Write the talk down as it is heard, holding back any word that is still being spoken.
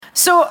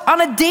So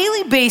on a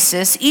daily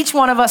basis, each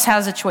one of us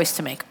has a choice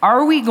to make.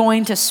 Are we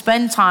going to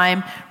spend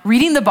time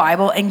reading the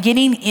Bible and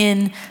getting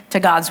into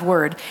God's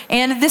word?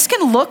 And this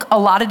can look a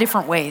lot of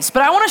different ways,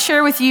 but I want to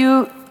share with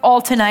you all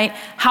tonight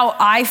how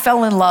I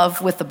fell in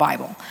love with the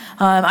Bible.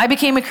 I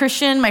became a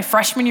Christian my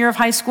freshman year of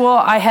high school.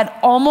 I had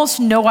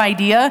almost no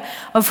idea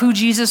of who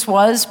Jesus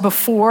was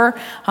before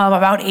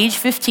about age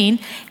 15.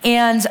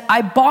 And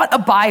I bought a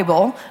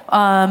Bible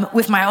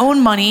with my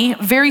own money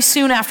very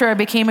soon after I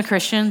became a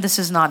Christian. This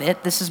is not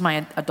it. This is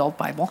my adult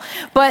Bible.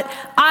 But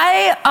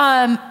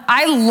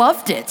I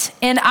loved it.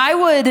 And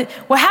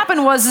what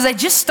happened was I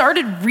just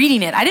started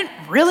reading it. I didn't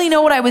really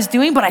know what I was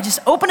doing, but I just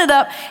opened it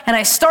up and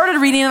I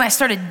started reading and I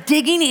started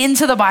digging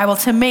into the Bible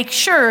to make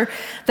sure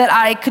that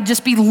I could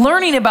just be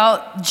learning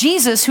about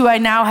Jesus, who I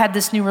now had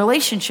this new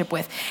relationship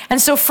with.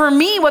 And so for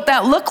me, what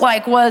that looked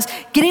like was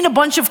getting a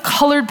bunch of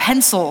colored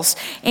pencils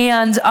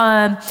and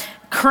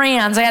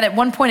crayons. I had at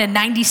one point a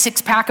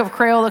 96 pack of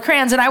Crayola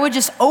crayons, and I would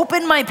just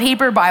open my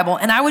paper Bible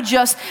and I would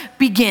just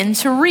begin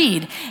to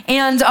read.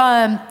 And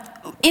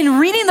in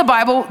reading the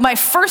Bible, my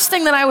first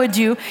thing that I would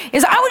do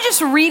is I would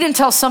just read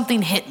until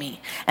something hit me.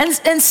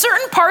 And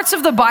certain parts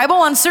of the Bible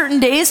on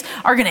certain days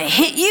are going to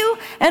hit you,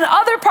 and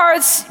other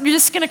parts you're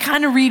just going to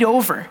kind of read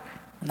over.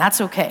 And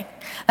that's okay.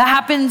 That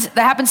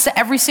happens to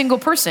every single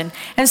person.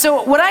 And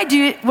so what I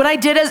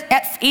did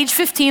at age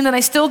 15, that I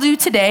still do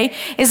today,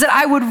 is that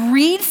I would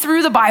read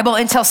through the Bible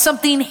until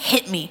something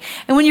hit me.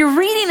 And when you're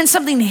reading and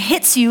something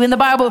hits you in the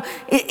Bible,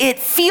 it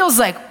feels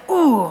like,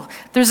 ooh,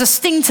 there's a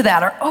sting to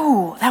that, or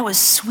oh, that was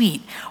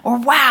sweet, or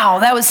wow,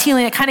 that was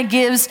healing. It kind of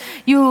gives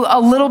you a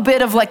little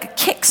bit of like a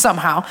kick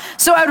somehow.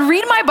 So I would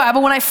read my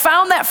Bible when I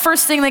found that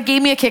first thing that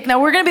gave me a kick.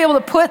 Now we're going to be able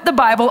to put the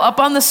Bible up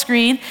on the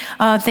screen,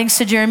 thanks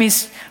to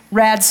Jeremy's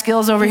rad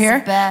skills over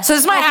here. So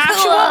this is my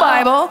actual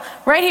Bible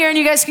right here, and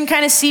you guys can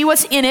kind of see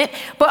what's in it.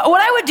 But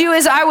what I would do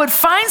is I would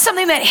find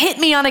something that hit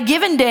me on a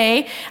given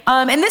day,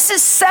 and this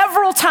is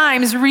several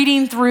times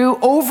reading through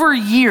over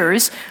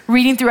years,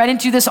 reading through. I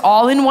didn't do this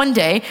all in one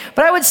day,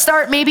 but I would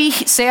start, maybe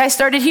say I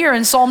started here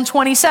in Psalm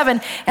 27,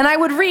 and I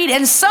would read,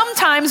 and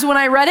sometimes when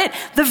I read it,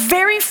 the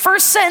very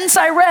first sentence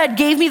I read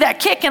gave me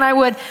that kick, and I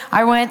went,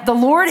 the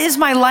Lord is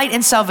my light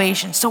and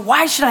salvation, so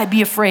why should I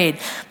be afraid?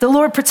 The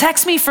Lord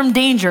protects me from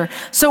danger,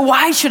 so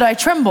why should I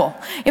tremble?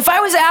 If I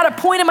was at a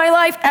point in my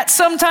life, at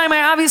some time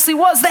I obviously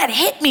was, that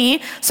hit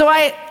me, so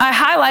I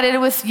highlighted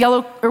it with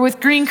yellow or with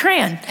green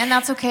crayon. And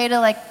that's okay to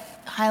like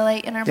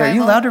highlight in our Bible? Are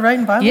you allowed to write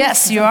in Bibles?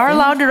 Yes, you are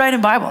allowed to write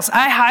in Bibles.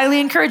 I highly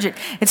encourage it.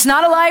 It's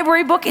not a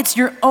library book. It's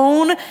your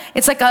own,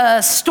 it's like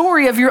a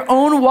story of your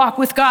own walk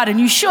with God, and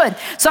you should.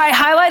 So I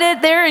highlighted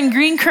it there in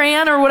green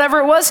crayon or whatever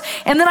it was,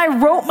 and then I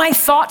wrote my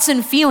thoughts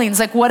and feelings,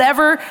 like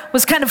whatever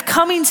was kind of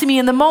coming to me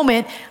in the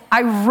moment,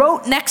 I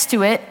wrote next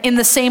to it in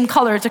the same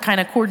color to kind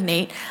of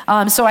coordinate,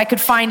 so I could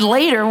find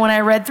later when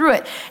I read through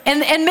it. And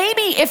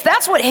maybe if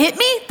that's what hit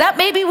me, that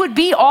maybe would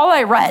be all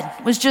I read,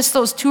 was just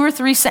those 2 or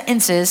 3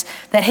 sentences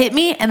that hit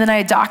me, and then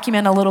I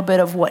document a little bit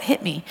of what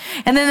hit me.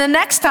 And then the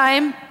next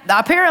time,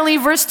 apparently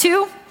verse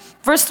 2,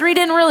 verse 3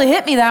 didn't really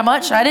hit me that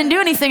much. I didn't do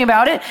anything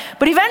about it.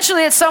 But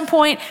eventually at some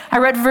point, I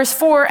read verse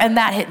 4 and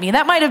that hit me.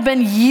 That might have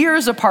been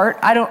years apart.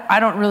 I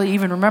don't really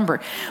even remember.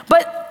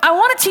 But I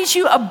want to teach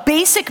you a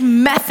basic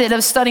method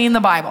of studying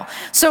the Bible.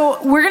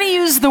 So we're going to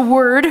use the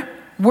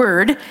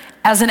word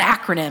as an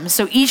acronym.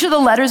 So each of the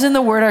letters in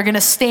the word are going to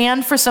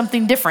stand for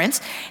something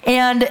different,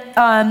 and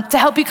to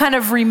help you kind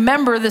of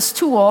remember this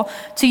tool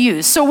to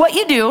use. So what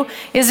you do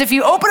is if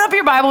you open up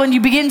your Bible and you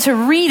begin to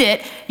read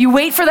it, you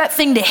wait for that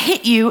thing to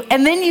hit you,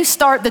 and then you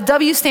start, the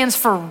W stands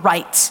for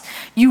write.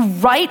 You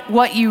write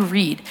what you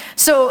read.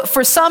 So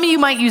for some, you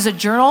might use a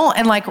journal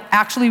and like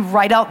actually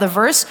write out the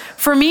verse.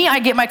 For me, I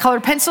get my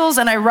colored pencils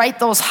and I write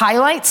those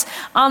highlights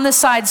on the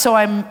side, so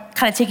I'm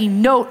kind of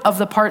taking note of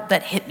the part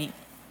that hit me.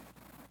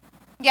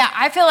 Yeah,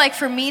 I feel like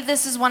for me,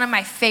 this is one of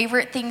my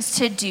favorite things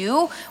to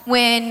do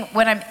when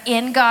I'm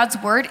in God's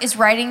word, is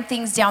writing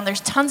things down.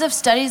 There's tons of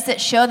studies that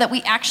show that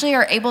we actually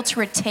are able to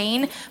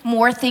retain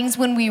more things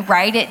when we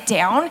write it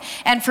down.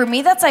 And for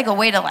me, that's like a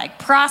way to like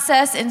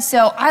process. And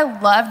so I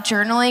love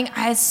journaling.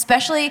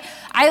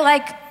 I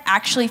like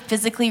actually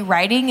physically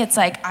writing. It's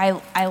like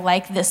I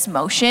like this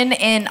motion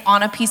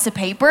on a piece of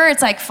paper.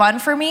 It's like fun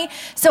for me.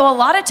 So a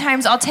lot of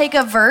times I'll take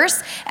a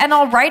verse and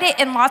I'll write it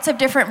in lots of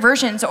different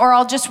versions, or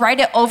I'll just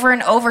write it over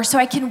and over so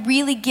I can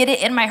really get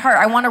it in my heart.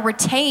 I want to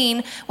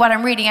retain what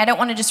I'm reading. I don't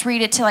want to just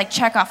read it to like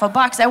check off a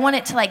box. I want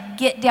it to like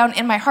get down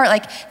in my heart.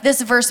 Like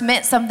this verse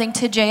meant something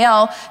to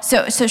JL,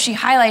 so she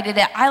highlighted it.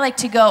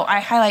 I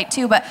highlight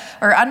too,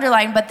 or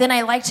underline, but then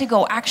I like to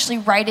go actually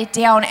write it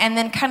down and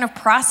then kind of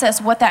process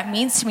what that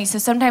means to me. So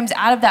sometimes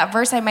out of that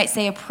verse, I might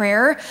say a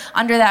prayer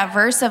under that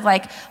verse of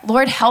like,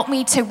 Lord, help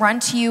me to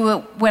run to you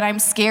when I'm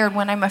scared,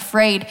 when I'm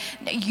afraid.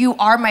 You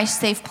are my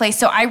safe place.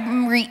 So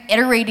I'm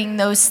reiterating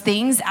those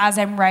things as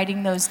I'm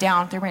writing those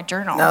down through my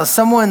journal. Now,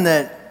 someone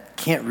that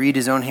can't read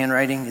his own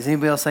handwriting, is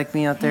anybody else like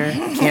me out there?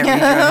 Can't read your own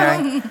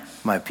handwriting?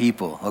 My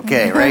people.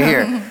 Okay, right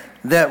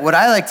here. What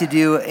I like to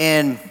do,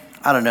 and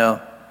I don't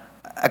know,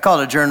 I call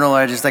it a journal.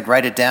 I just like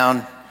write it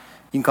down.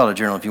 You can call it a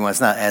journal if you want. It's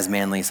not as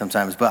manly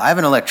sometimes. But I have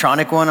an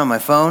electronic one on my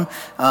phone,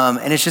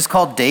 and it's just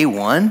called Day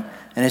One,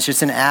 and it's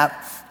just an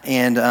app,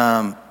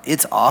 and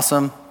it's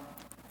awesome.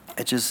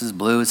 It just is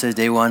blue. It says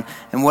Day One.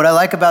 And what I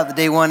like about the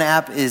Day One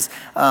app is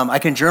I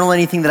can journal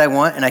anything that I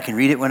want, and I can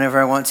read it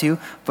whenever I want to,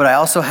 but I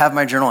also have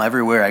my journal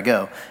everywhere I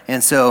go.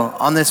 And so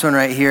on this one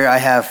right here, I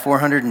have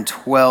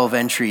 412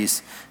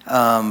 entries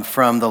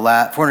from the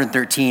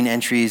 413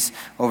 entries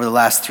over the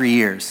last 3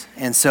 years.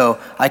 And so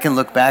I can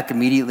look back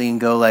immediately and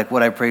go like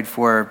what I prayed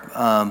for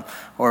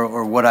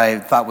or what I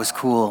thought was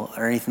cool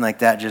or anything like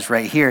that just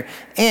right here.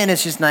 And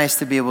it's just nice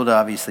to be able to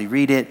obviously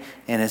read it,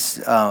 and it's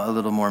a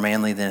little more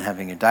manly than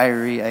having a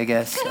diary, I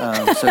guess, so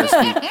to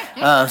speak.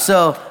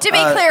 To be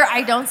clear,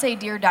 I don't say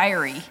Dear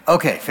Diary.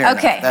 Okay, fair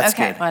enough. That's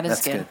okay. good.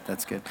 That's good.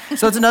 That's good.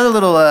 So it's another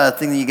little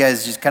thing that you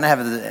guys just kind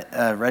of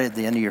have right at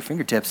the end of your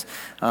fingertips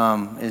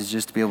is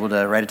just to be able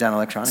to write it down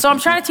electronically. So I'm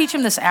trying to teach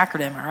him this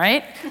acronym, all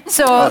right?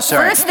 So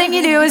first thing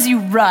you do is you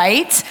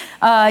write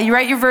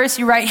your verse,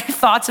 you write your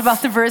thoughts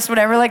about the verse,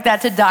 whatever like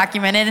that, to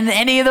document it. And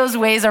any of those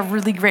ways are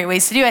really great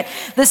ways to do it.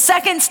 The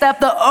second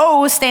step, the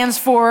O, stands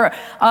for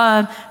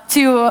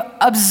to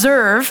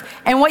observe.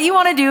 And what you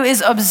want to do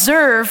is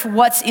observe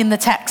what's in the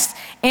text.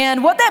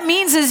 And what that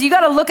means is you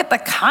got to look at the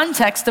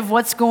context of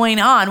what's going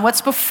on,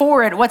 what's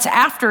before it, what's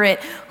after it,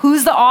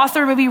 who's the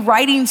author maybe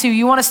writing to.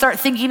 You want to start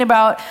thinking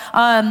about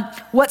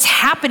what's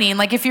happening.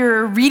 Like if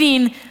you're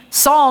reading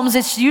Psalms,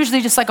 it's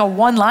usually just like a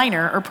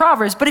one-liner, or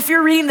Proverbs. But if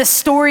you're reading the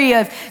story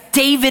of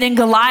David and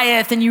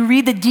Goliath, and you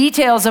read the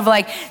details of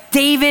like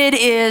David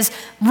is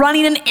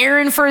running an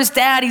errand for his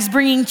dad, he's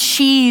bringing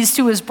cheese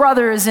to his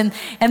brothers, and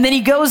then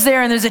he goes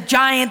there and there's a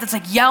giant that's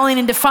like yelling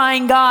and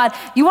defying God.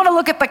 You want to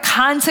look at the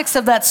context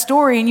of that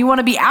story, and you want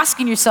to be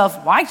asking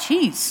yourself, why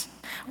cheese?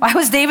 Why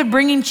was David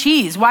bringing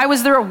cheese? Why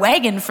was there a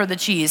wagon for the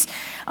cheese?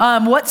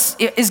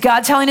 Is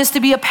God telling us to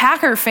be a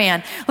Packer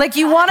fan? Like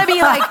you want to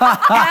be like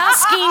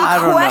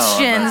asking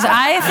questions.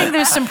 I think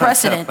there's some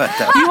precedent.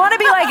 You want to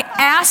be like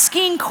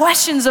asking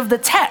questions of the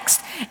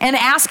text and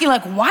asking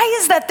like, why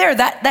is that there?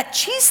 That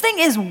cheese thing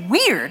is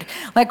weird.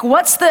 Like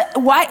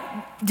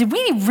why? Did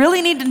we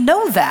really need to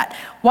know that?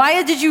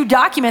 Why did you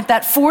document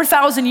that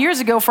 4,000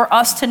 years ago for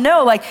us to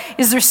know? Like,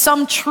 is there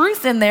some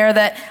truth in there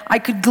that I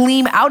could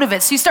glean out of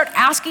it? So you start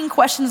asking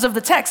questions of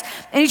the text,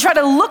 and you try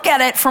to look at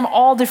it from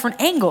all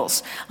different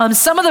angles.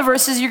 Some of the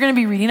verses you're going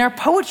to be reading are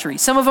poetry.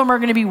 Some of them are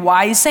going to be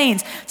wise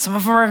sayings. Some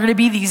of them are going to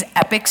be these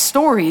epic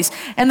stories.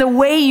 And the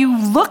way you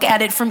look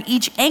at it from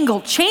each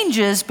angle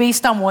changes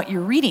based on what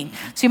you're reading.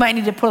 So you might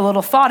need to put a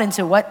little thought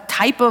into what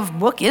type of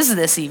book is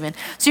this even?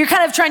 So you're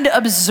kind of trying to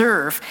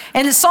observe.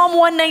 And Psalm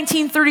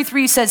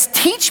 119:33 says,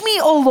 "Teach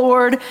me, O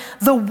Lord,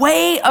 the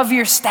way of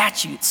your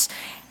statutes,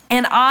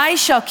 and I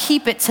shall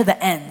keep it to the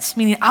ends."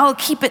 Meaning I'll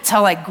keep it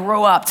till I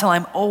grow up, till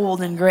I'm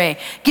old and gray.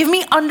 "Give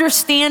me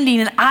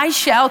understanding, and I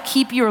shall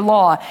keep your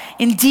law.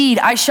 Indeed,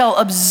 I shall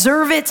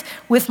observe it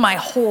with my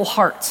whole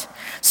heart."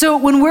 So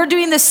when we're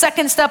doing the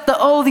second step, the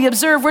O, the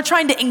observe, we're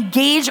trying to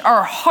engage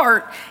our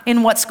heart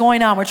in what's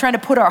going on. We're trying to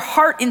put our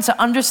heart into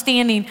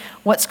understanding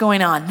what's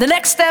going on. The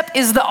next step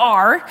is the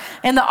R,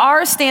 and the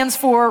R stands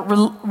for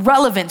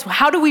relevant.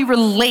 How do we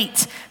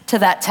relate to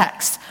that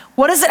text?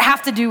 What does it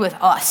have to do with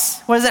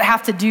us? What does it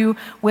have to do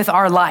with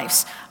our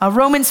lives?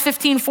 Romans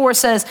 15:4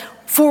 says,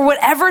 "For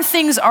whatever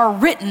things are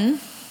written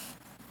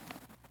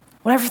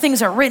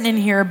in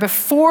here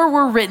before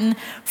were written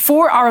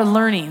for our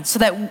learning, so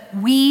that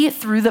we,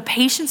 through the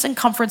patience and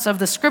comforts of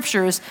the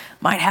scriptures,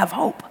 might have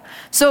hope."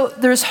 So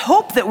there's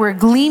hope that we're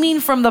gleaning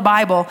from the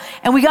Bible,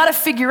 and we got to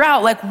figure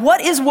out like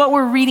what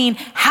we're reading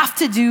have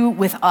to do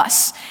with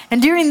us.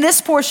 And during this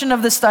portion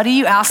of the study,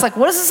 you ask like,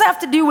 what does this have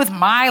to do with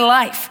my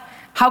life?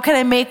 How can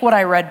I make what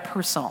I read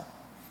personal?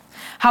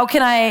 How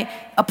can I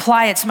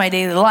apply it to my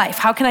daily life?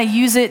 How can I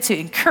use it to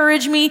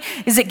encourage me?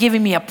 Is it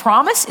giving me a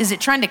promise? Is it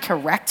trying to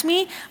correct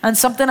me on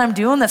something I'm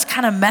doing that's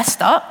kind of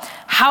messed up?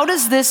 How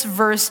does this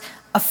verse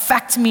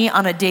affect me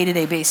on a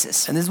day-to-day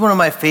basis? And this is one of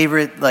my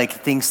favorite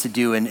like things to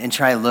do and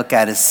try and look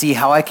at is see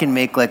how I can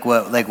make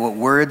what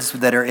words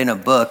that are in a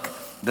book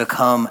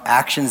become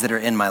actions that are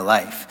in my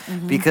life.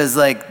 Mm-hmm. Because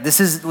like this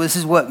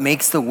is what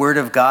makes the Word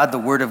of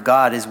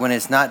God is when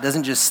it's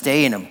doesn't just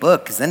stay in a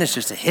book, because then it's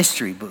just a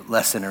history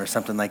lesson or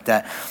something like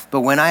that. But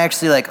when I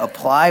actually like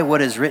apply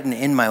what is written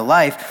in my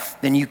life,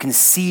 then you can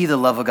see the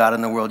love of God in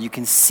the world. You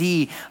can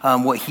see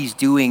what He's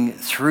doing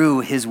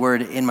through His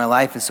Word in my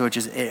life, and so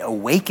it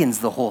awakens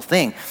the whole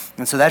thing.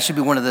 And so that should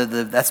be one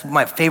of that's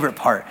my favorite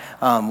part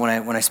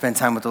when I spend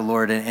time with the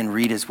Lord and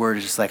read His Word.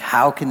 Is just like,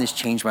 how can this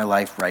change my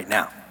life right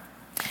now?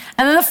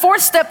 And then the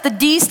fourth step, the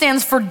D,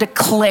 stands for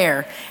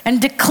declare. And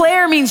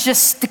declare means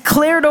just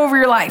declare it over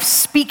your life.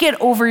 Speak it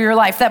over your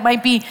life. That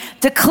might be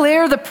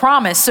declare the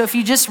promise. So if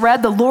you just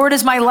read, "The Lord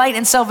is my light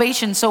and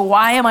salvation, so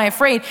why am I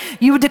afraid?"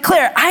 You would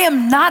declare, "I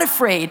am not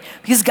afraid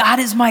because God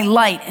is my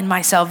light and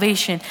my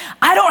salvation.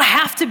 I don't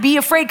have to be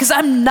afraid because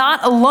I'm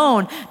not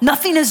alone.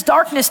 Nothing is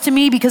darkness to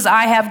me because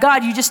I have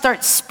God." You just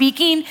start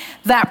speaking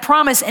that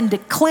promise and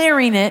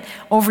declaring it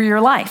over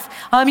your life.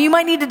 You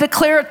might need to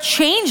declare a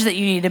change that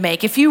you need to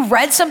make. If you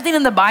read something something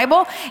in the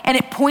Bible and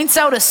it points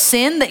out a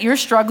sin that you're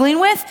struggling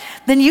with,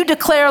 then you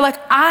declare like,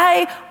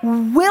 I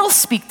will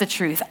speak the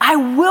truth. I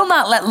will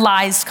not let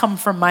lies come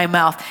from my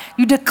mouth.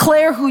 You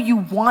declare who you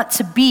want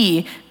to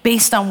be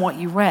based on what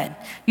you read.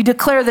 You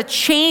declare the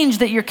change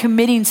that you're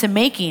committing to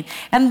making.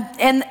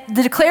 And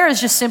the declare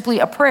is just simply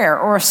a prayer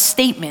or a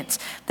statement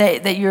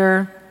that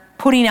you're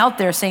putting out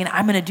there saying,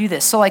 I'm gonna do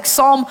this. So like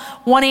Psalm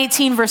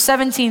 118 verse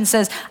 17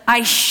 says,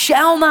 I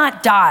shall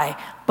not die,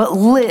 but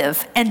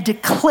live and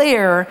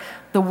declare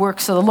the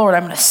works of the Lord.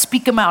 I'm gonna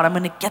speak them out. I'm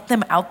gonna get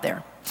them out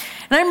there.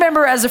 And I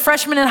remember as a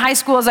freshman in high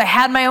school, as I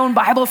had my own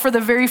Bible for the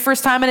very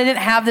first time, and I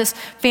didn't have this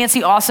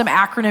fancy, awesome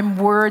acronym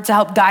word to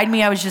help guide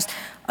me. I was just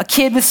a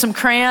kid with some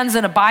crayons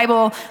and a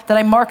Bible that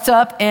I marked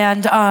up.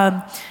 And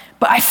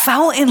but I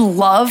fell in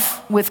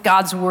love with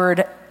God's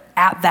word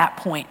at that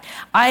point.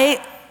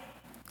 I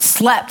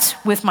slept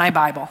with my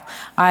Bible.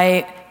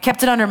 I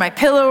kept it under my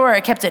pillow or I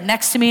kept it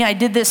next to me. I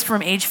did this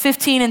from age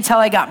 15 until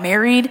I got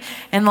married.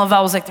 And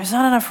Lavelle was like, there's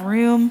not enough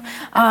room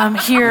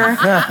here.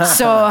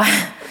 So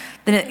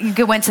then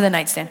it went to the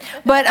nightstand.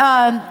 But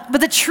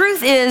the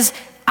truth is,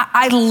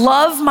 I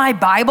love my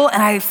Bible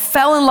and I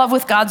fell in love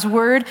with God's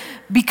word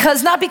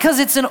not because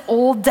it's an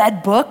old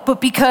dead book, but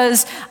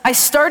because I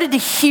started to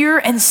hear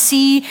and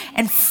see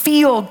and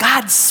feel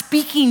God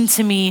speaking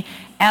to me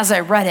as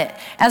I read it.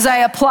 As I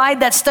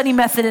applied that study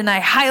method and I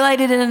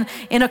highlighted it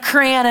in a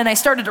crayon and I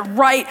started to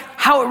write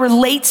how it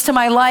relates to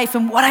my life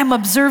and what I'm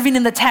observing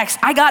in the text,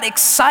 I got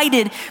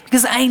excited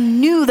because I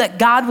knew that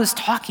God was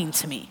talking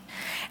to me.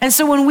 And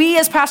so when we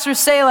as pastors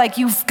say like,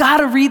 you've got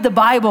to read the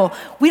Bible,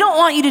 we don't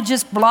want you to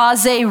just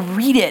blasé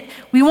read it.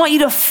 We want you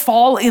to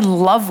fall in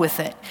love with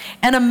it.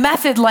 And a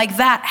method like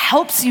that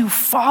helps you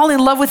fall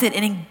in love with it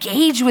and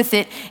engage with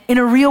it in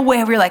a real way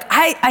where you're like,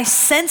 I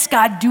sense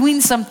God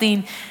doing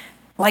something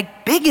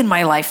like big in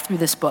my life through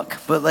this book.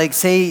 But like,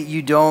 say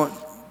you don't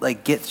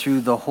like get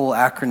through the whole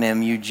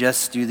acronym, you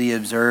just do the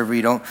observe,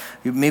 or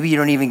maybe you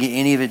don't even get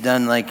any of it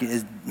done. Like,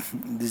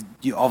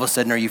 all of a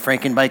sudden, are you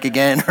Frankenbike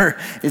again? Or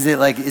is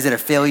it a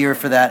failure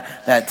for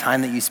that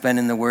time that you spend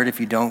in the Word if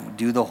you don't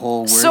do the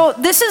whole Word? So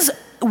this is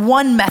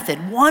one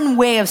method, one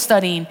way of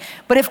studying.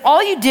 But if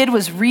all you did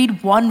was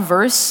read one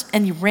verse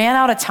and you ran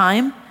out of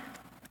time,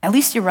 at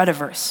least you read a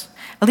verse.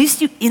 At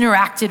least you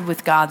interacted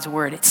with God's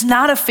word. It's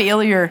not a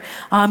failure.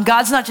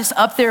 God's not just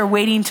up there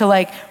waiting to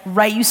like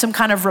write you some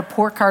kind of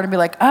report card and be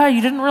like,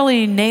 you didn't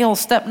really nail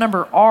step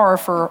number R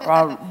for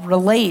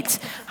relate.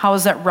 How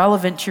is that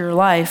relevant to your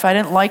life? I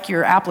didn't like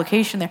your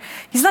application there.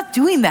 He's not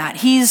doing that.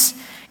 He's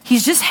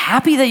just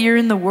happy that you're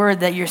in the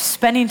word, that you're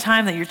spending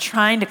time, that you're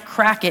trying to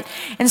crack it.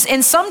 And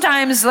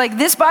sometimes like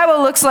this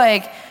Bible looks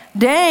like,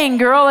 dang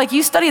girl, like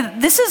you study,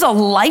 this is a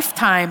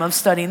lifetime of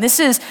studying. This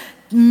is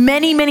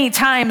many, many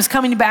times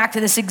coming back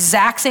to this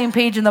exact same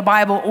page in the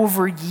Bible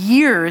over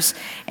years,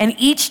 and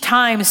each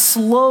time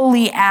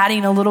slowly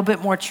adding a little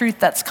bit more truth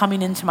that's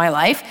coming into my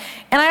life.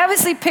 And I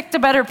obviously picked a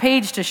better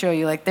page to show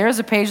you. Like there's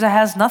a page that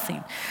has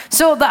nothing.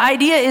 So the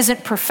idea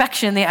isn't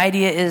perfection. The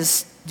idea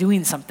is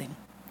doing something.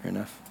 Fair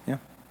enough, yeah.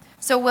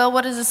 So Will,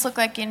 what does this look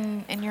like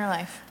in your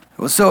life?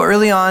 Well, so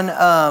early on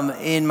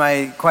in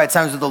my quiet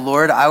times with the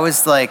Lord, I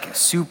was like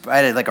I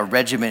had like a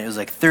regimen. It was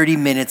like 30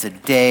 minutes a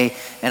day,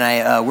 and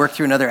I worked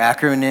through another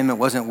acronym. It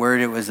wasn't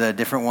Word, it was a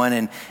different one,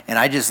 and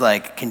I just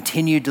like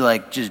continued to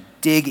like just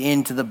dig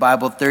into the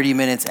Bible 30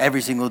 minutes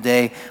every single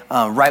day,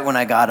 right when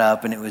I got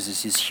up, and it was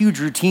just this huge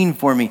routine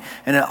for me.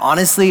 And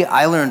honestly,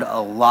 I learned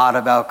a lot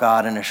about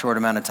God in a short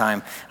amount of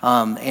time,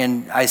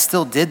 and I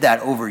still did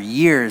that over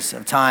years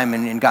of time,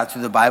 and got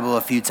through the Bible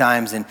a few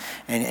times,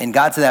 and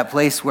got to that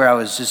place where I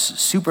was just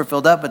super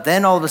filled up. But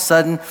then all of a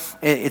sudden,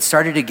 it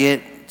started to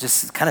get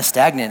just kind of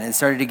stagnant. It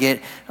started to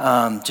get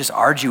just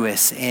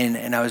arduous,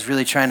 and I was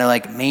really trying to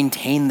like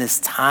maintain this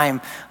time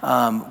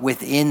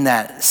within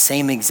that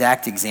same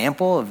exact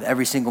example of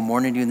every single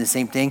morning doing the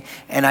same thing.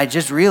 And I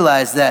just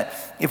realized that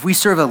if we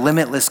serve a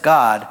limitless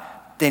God,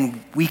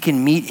 then we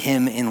can meet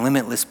him in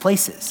limitless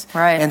places.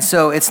 Right. And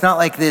so it's not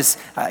like this,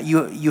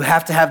 you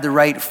have to have the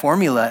right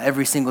formula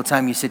every single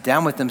time you sit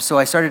down with them. So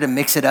I started to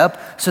mix it up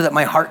so that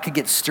my heart could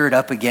get stirred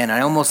up again.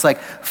 I almost like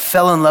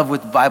fell in love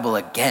with the Bible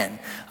again.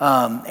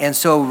 And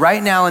so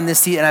right now in this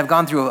season, and I've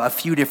gone through a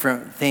few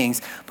different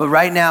things, but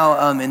right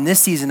now in this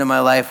season of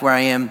my life where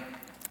I am,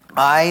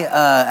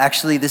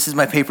 actually, this is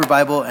my paper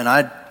Bible, and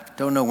I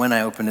don't know when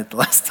I opened it the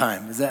last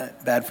time. Is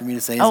that bad for me to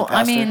say as a pastor?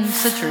 I mean,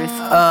 it's the truth.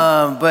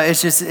 But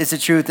it's the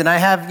truth. And I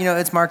have,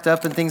 it's marked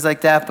up and things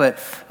like that. But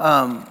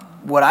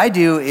what I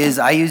do is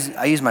I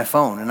use my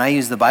phone, and I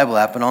use the Bible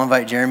app, and I'll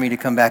invite Jeremy to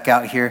come back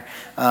out here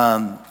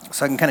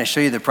so I can kind of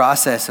show you the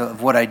process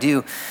of what I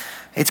do.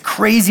 It's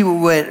crazy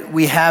what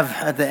we have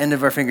at the end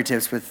of our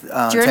fingertips with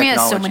Jeremy technology.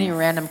 has so many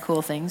random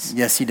cool things.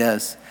 Yes, he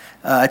does.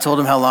 I told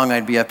him how long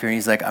I'd be up here, and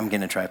he's like, I'm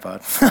getting a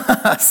tripod.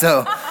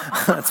 So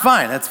it's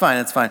fine. That's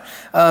fine.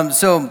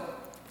 So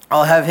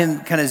I'll have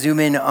him kind of zoom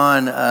in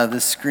on the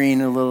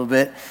screen a little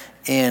bit,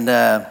 and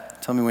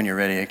tell me when you're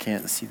ready. I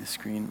can't see the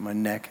screen. My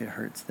neck, it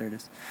hurts. There it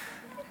is.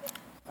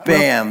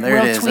 Bam, there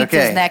Will it is. tweaked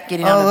Okay. his neck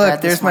getting oh, out of look,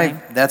 bed this there's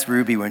morning. that's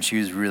Ruby when she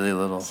was really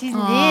little. She's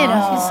little.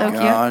 She's so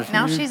cute. Gosh,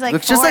 Now she's like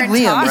looks just 4 like and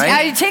Liam, tall. right?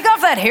 Yeah, you take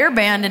off that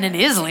hairband and it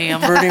is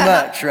Liam. Pretty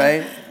much,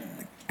 right?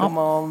 Come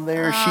on,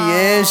 there she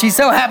is. She's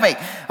so happy.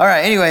 All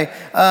right, anyway,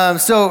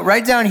 so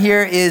right down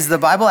here is the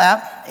Bible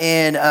app.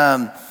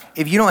 And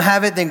if you don't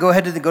have it, then go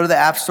ahead to go to the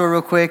App Store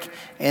real quick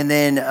and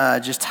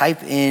then just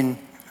type in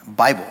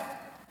Bible.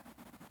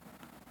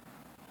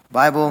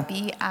 Bible.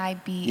 Bible.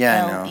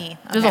 Yeah, I know.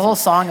 There's a whole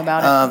song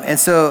about it. And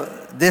so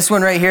this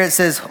one right here, it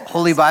says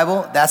Holy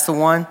Bible. That's the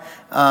one.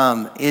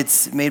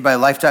 It's made by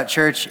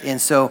Life.Church. And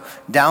so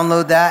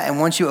download that. And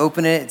once you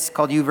open it, it's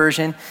called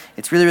YouVersion.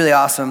 It's really, really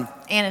awesome.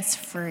 And it's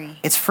free.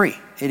 It's free.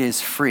 It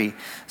is free.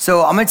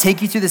 So I'm going to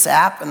take you through this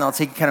app, and I'll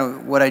take you kind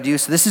of what I do.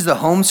 So this is the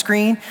home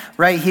screen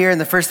right here. And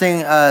the first thing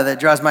that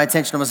draws my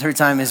attention almost every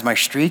time is my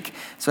streak.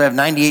 So I have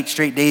 98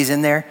 straight days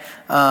in there.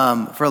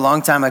 For a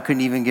long time, I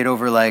couldn't even get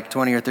over like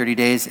 20 or 30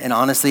 days. And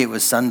honestly, it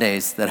was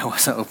Sundays that I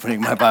wasn't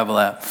opening my Bible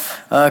app.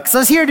 Because I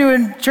was here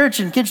doing church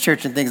and kids'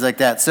 church and things like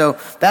that. So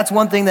that's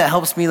one thing that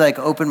helps me like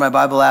open my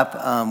Bible app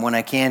when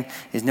I can,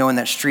 is knowing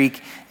that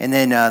streak. And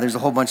then there's a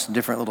whole bunch of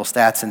different little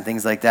stats and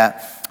things like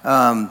that.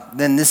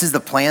 Then this is the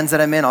plans that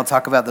I'm in. I'll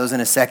talk about those in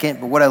a second.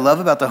 But what I love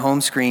about the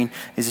home screen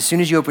is as soon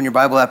as you open your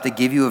Bible app, they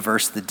give you a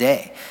verse of the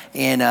day.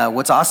 And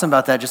what's awesome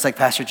about that, just like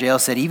Pastor JL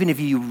said, even if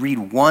you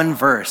read one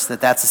verse,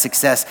 that's a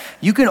success.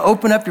 You can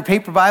open up your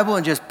paper Bible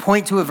and just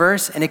point to a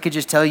verse, and it could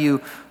just tell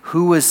you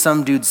who was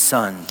some dude's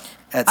son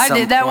at some I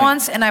did that point.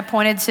 once, and I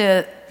pointed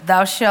to,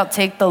 thou shalt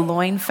take the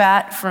loin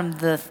fat from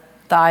the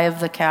thigh of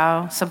the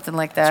cow, something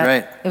like that.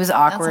 That's right. It was That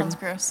awkward. sounds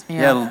gross.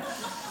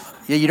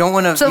 Yeah, you don't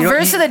want to. So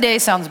verse of the day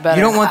sounds better.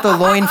 You don't want the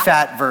loin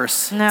fat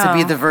verse to No,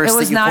 be the verse it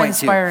was that you not point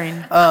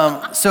inspiring.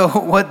 to. So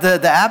what the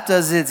app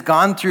does is it's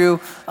gone through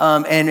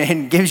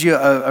and gives you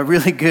a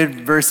really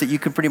good verse that you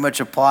can pretty much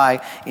apply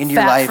into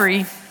your life.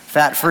 Fat-free.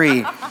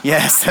 Fat-free.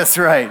 Yes, that's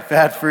right.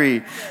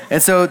 Fat-free.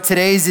 And so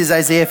today's is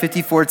Isaiah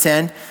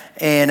 54:10.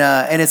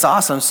 And it's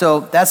awesome.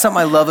 So that's something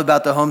I love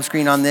about the home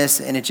screen on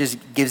this, and it just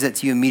gives it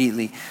to you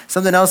immediately.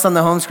 Something else on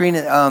the home screen,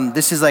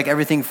 this is like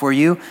everything for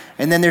you.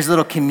 And then there's a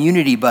little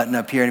community button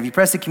up here. And if you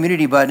press the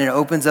community button, it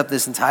opens up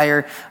this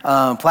entire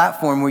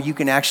platform where you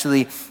can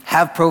actually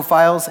have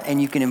profiles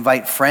and you can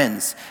invite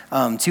friends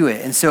to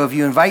it. And so if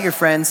you invite your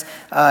friends,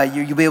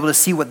 you'll be able to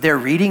see what they're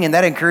reading. And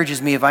that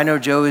encourages me. If I know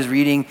Joe is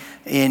reading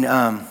in,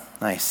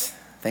 nice.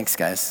 Thanks,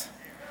 guys.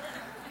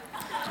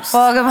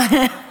 Welcome.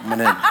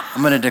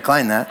 I'm gonna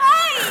decline that.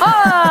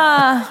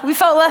 We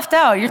felt left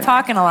out. You're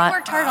talking a I lot.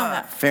 worked hard on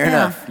that. Fair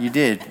enough. You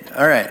did.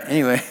 All right.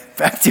 Anyway,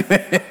 back to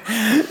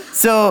it.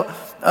 So,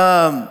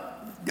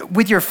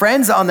 with your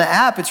friends on the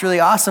app, it's really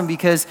awesome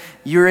because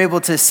you're able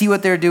to see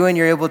what they're doing.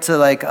 You're able to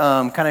like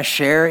kind of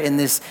share in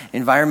this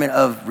environment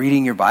of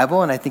reading your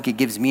Bible. And I think it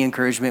gives me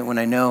encouragement when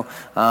I know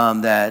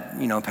that,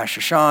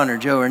 Pastor Sean or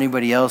Joe or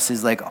anybody else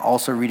is like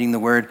also reading the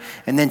word.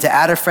 And then to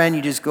add a friend,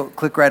 you just go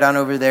click right on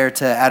over there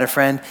to add a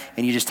friend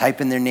and you just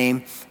type in their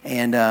name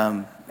and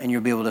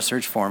you'll be able to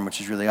search for them, which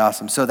is really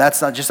awesome. So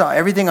that's not just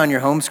everything on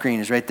your home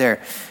screen is right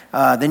there.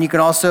 Then you can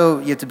also,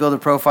 you have to build a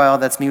profile.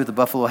 That's me with the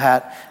buffalo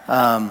hat.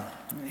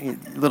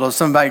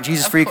 Something about your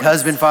Jesus freak,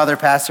 husband, father,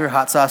 pastor,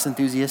 hot sauce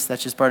enthusiast.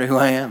 That's just part of who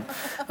I am.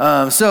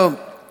 So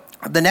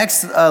the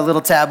next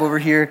little tab over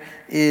here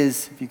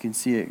is, if you can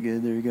see it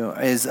good, there you go,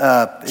 is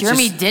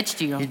Jeremy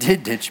ditched you. He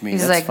did ditch me.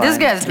 He's That's like, this fine.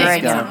 guy's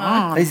dragging He's him.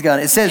 gone. He's gone.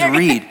 It says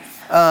read.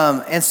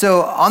 And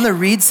so on the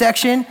read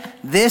section,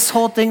 this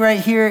whole thing right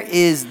here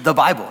is the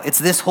Bible. It's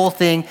this whole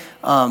thing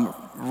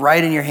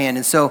right in your hand.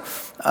 And so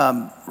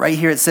right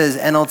here it says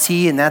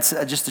NLT, and that's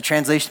just a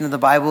translation of the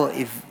Bible.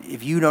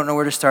 If you don't know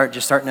where to start,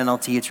 just start in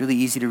NLT. It's really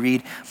easy to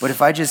read. But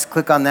if I just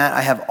click on that, I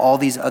have all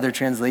these other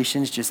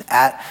translations just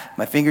at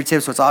my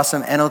fingertips. What's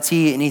awesome,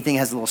 NLT, anything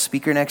has a little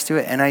speaker next to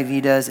it.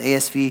 NIV does,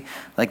 ASV,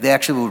 like they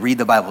actually will read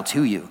the Bible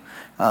to you.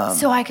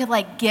 So I could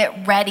like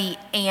get ready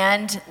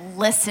and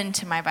listen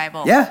to my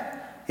Bible.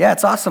 Yeah,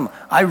 it's awesome.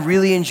 I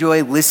really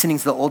enjoy listening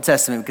to the Old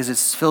Testament because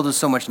it's filled with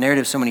so much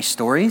narrative, so many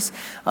stories.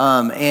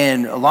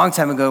 And a long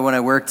time ago when I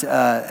worked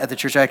at the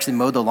church, I actually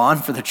mowed the lawn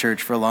for the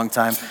church for a long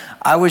time.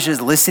 I was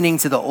just listening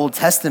to the Old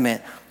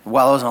Testament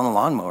while I was on the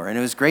lawnmower, and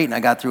it was great. And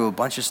I got through a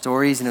bunch of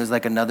stories, and it was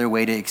like another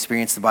way to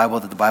experience the Bible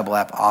that the Bible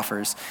app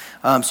offers.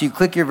 So you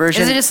click your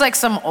version. Is it just like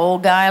some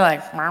old guy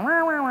like?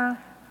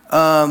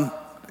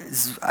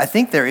 I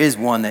think there is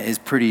one that is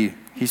pretty.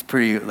 He's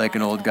pretty like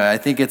an old guy. I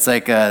think it's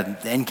like the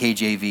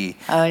NKJV,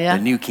 oh, yeah?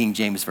 the New King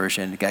James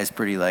Version. The guy's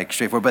pretty like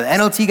straightforward. But the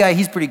NLT guy,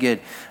 he's pretty good.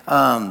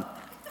 And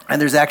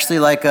there's actually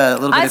like a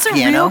little bit of piano. That's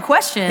a real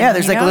question. Yeah,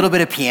 there's like a little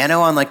bit of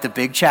piano on like the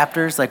big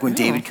chapters. Like when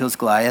David kills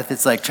Goliath,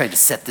 it's like trying to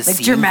set the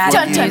scene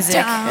dramatic for you. music.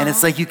 And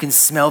it's like you can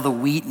smell the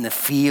wheat in the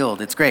field.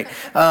 It's great.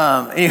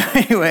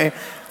 Anyway,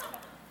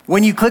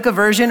 when you click a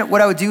version, what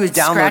I would do is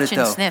download Scratch it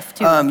and though. sniff,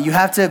 too. You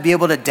have to be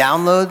able to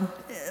download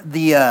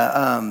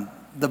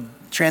the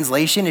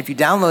translation. If you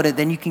download it,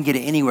 then you can get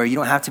it anywhere. You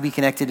don't have to be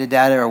connected to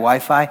data or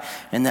Wi-Fi.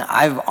 And then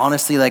I've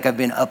honestly, like, I've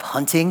been up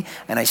hunting,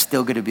 and I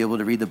still get to be able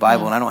to read the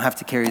Bible, and I don't have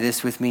to carry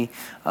this with me.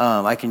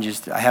 I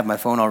have my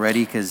phone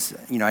already because,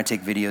 I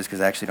take videos because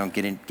I actually don't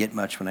get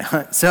much when I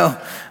hunt. So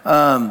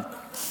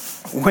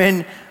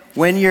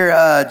when you're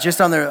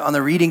just on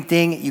the reading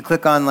thing, you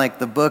click on like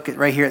the book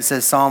right here. It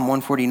says Psalm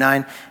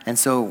 149, and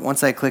so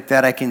once I click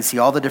that, I can see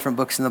all the different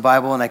books in the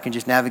Bible, and I can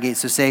just navigate.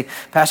 So say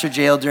Pastor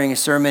Jael during a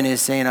sermon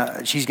is saying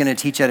she's going to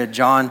teach out of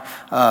John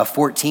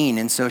 14,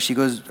 and so she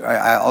goes.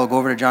 I'll go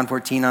over to John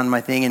 14 on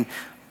my thing, and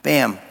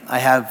bam, I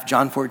have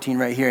John 14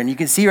 right here, and you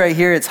can see right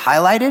here it's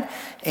highlighted,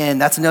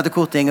 and that's another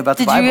cool thing about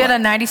the Bible. Did you get a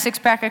 96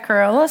 pack of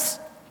Corollas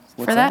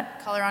for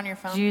that? Color on your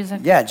phone.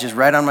 Yeah, just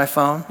right on my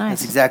phone. Nice.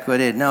 That's exactly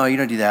what I did. No, you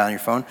don't do that on your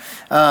phone.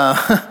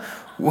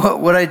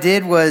 What I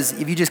did was,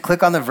 if you just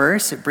click on the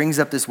verse, it brings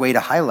up this way to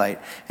highlight.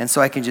 And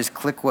so I can just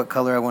click what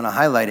color I want to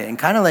highlight it. And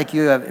kind of like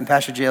you have in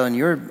Pastor Jael in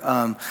your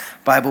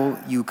Bible,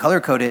 you color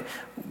code it.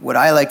 What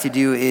I like to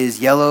do is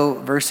yellow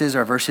verses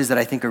are verses that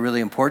I think are really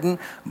important.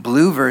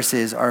 Blue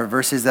verses are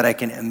verses that I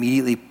can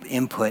immediately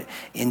input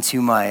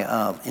into my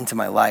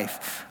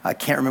life. I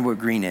can't remember what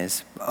green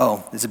is.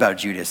 Oh, it's about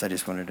Judas. I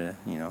just wanted to,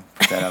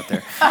 put that out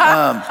there.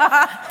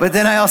 But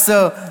then I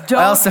also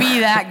Don't be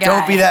that guy.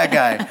 Don't be that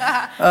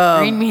guy.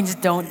 Green means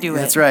don't do it.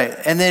 That's right.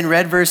 And then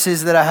red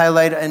verses that I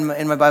highlight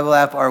in my Bible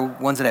app are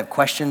ones that I have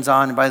questions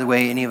on. And by the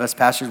way, any of us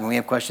pastors, when we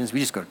have questions,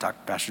 we just go to talk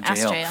to Pastor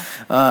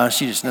Jael.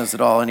 She just knows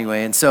it all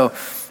anyway. And so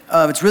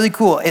it's really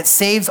cool. It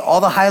saves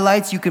all the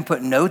highlights. You can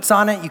put notes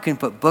on it. You can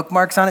put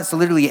bookmarks on it. So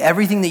literally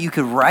everything that you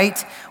could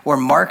write or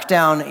mark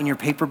down in your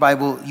paper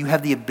Bible, you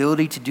have the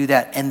ability to do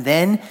that. And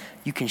then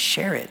you can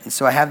share it. And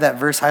so I have that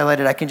verse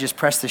highlighted. I can just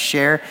press the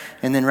share,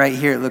 and then right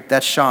here, look,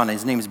 that's Sean.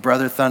 His name is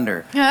Brother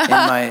Thunder.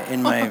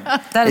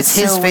 That it's is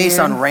his so face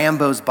weird. on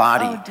Rambo's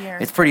body. Oh, dear.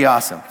 It's pretty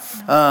awesome.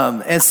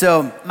 And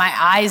so My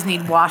eyes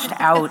need washed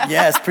out.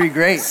 yeah, it's pretty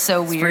great.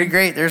 So It's weird. pretty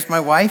great. There's my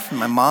wife and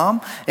my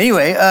mom.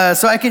 Anyway,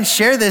 so I can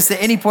share this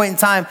at any point in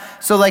time.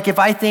 So like if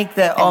I think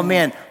that, oh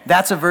man,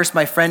 that's a verse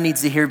my friend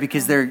needs to hear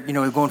because they're,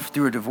 going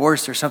through a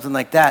divorce or something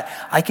like that,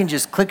 I can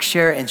just click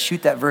share and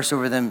shoot that verse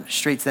over them,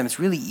 straight to them. It's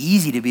really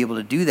easy to be able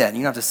to do that. And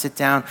you don't have to sit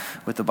down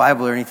with the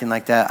Bible or anything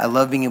like that. I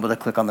love being able to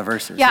click on the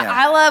verses. Yeah,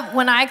 I love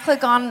when I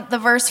click on the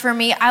verse for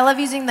me, I love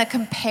using the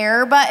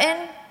compare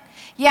button.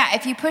 Yeah,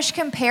 if you push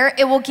compare,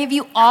 it will give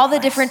you all the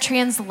different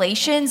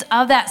translations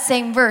of that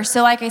same verse.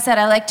 So like I said,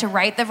 I like to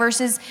write the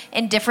verses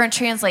in different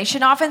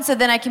translation often, so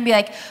then I can be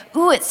like,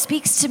 ooh, it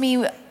speaks to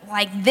me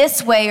like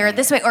this way,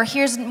 or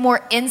here's more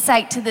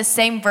insight to the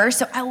same verse.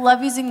 So I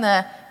love using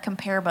the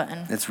compare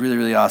button. It's really,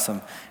 really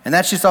awesome. And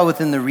that's just all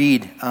within the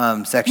read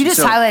section. You just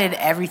So highlighted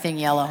everything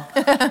yellow.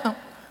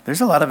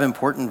 there's a lot of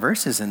important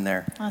verses in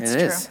there. That's It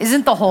true. is.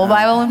 Isn't the whole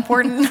Bible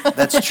important?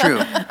 That's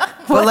true.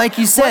 But like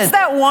you said, What's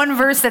that one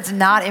verse that's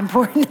not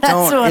important?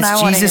 That's the one I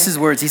it's want to Jesus'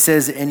 words. He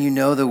says, and you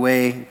know the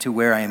way to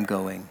where I am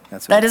going.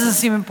 That's what That it doesn't says.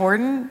 seem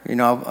important.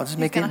 I'll just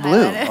make it gonna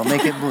blue. highlight it. I'll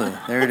make it blue.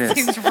 There it is.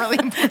 Seems really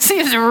important.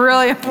 Seems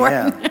really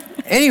important. Yeah.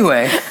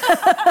 Anyway,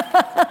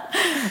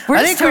 We're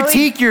I just didn't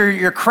critique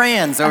your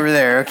crayons over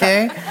there,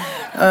 okay?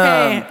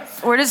 Hey,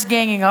 we're just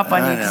ganging up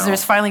on I you because know.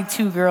 there's finally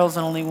 2 girls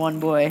and only 1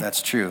 boy.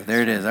 That's true.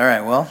 There it is. All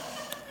right, well,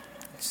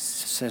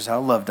 says how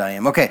loved I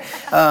am. Okay,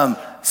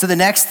 so the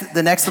next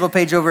little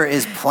page over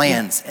is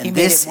plans, He and made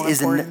this it more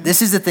is important.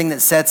 this is the thing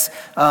that sets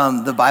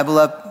the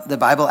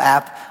Bible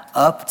app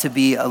up to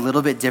be a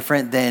little bit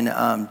different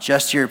than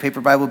just your paper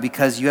Bible,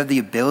 because you have the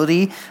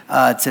ability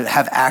to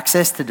have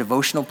access to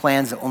devotional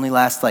plans that only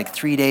last like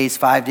 3 days,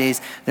 5 days.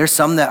 There's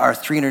some that are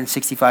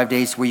 365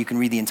 days where you can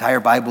read the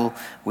entire Bible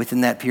within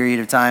that period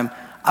of time.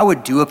 I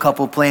would do a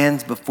couple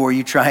plans before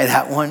you try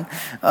that one.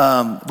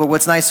 But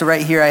what's nice, so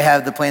right here I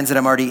have the plans that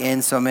I'm already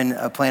in. So I'm in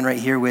a plan right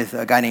here with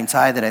a guy named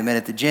Ty that I met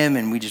at the gym,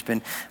 and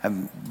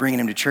I'm bringing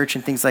him to church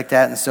and things like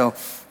that. And so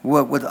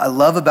what I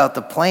love about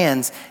the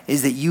plans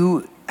is that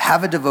you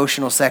have a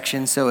devotional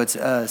section. So it's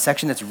a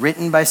section that's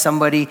written by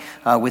somebody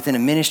within a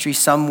ministry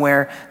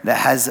somewhere that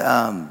has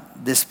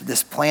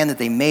this plan that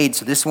they made.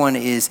 So this one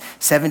is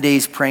 7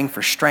 days praying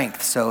for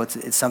strength. So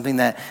it's something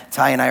that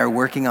Ty and I are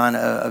working on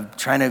of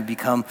trying to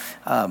become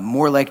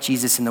more like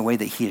Jesus in the way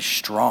that he is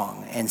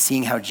strong, and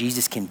seeing how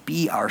Jesus can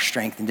be our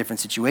strength in different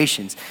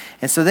situations.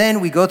 And so then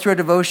we go through a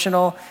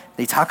devotional.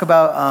 They talk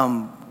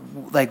about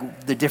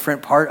like the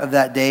different part of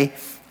that day,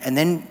 and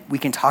then we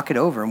can talk it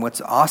over. And what's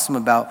awesome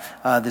about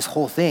this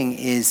whole thing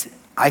is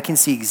I can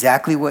see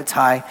exactly what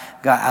Ty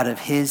got out of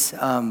his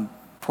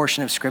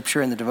portion of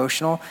scripture in the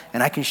devotional,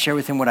 and I can share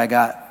with him what I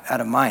got out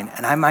of mine.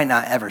 And I might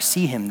not ever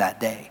see him that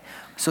day.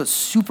 So it's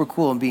super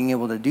cool in being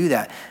able to do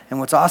that. And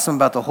what's awesome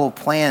about the whole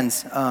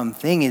plans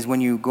thing is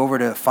when you go over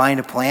to find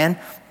a plan,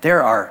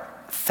 there are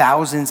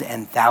thousands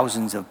and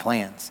thousands of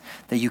plans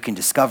that you can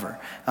discover.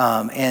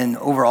 And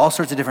over all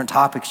sorts of different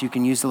topics, you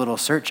can use the little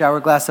search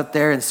hourglass up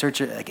there and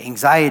search like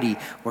anxiety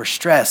or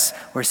stress,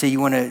 or say you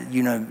want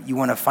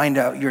to find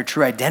out your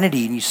true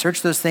identity, and you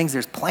search those things.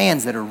 There's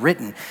plans that are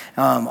written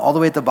all the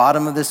way at the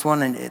bottom of this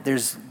one, and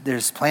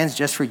there's plans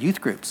just for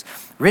youth groups,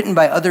 written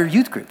by other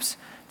youth groups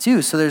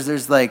too. So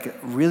there's like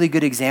really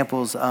good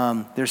examples.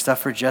 There's stuff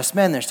for just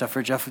men. There's stuff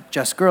for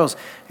just girls.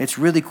 It's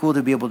really cool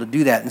to be able to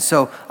do that. And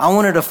so I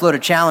wanted to float a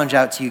challenge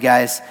out to you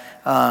guys.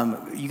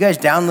 You guys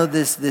download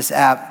this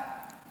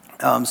app,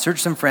 search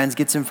some friends,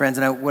 get some friends.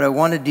 And what I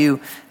want to do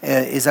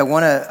is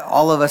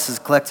all of us as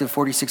Collective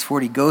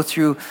 4640 go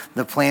through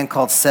the plan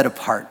called Set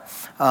Apart.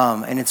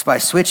 And it's by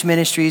Switch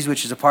Ministries,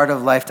 which is a part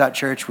of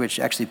Life.Church, which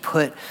actually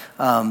put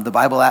the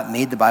Bible app,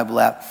 made the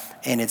Bible app.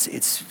 And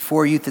it's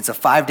for youth. It's a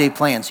 5-day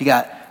plan. So you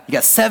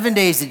got 7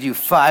 days to do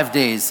 5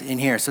 days in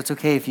here. So it's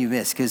okay if you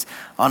miss, because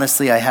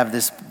honestly, I have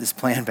this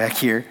plan back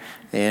here,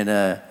 and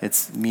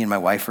it's me and my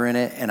wife are in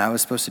it, and I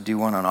was supposed to do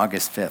one on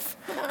August 5th.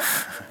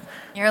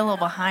 You're a little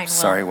behind, Will.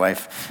 Sorry,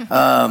 wife.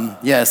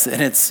 Yes,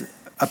 and it's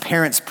a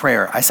parent's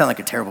prayer. I sound like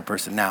a terrible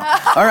person now.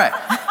 All right.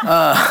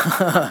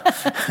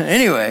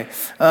 Anyway,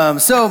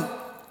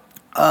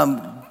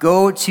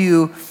 go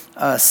to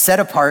Set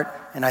Apart.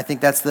 And I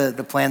think that's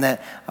the plan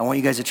that I want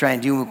you guys to try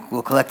and do.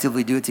 We'll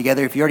collectively do it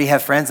together. If you already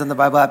have friends on the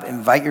Bible app,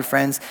 invite your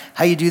friends.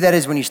 How you do that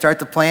is when you start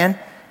the plan,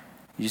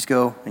 you just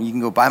go, and you can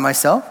go by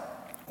myself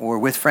or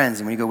with friends.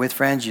 And when you go with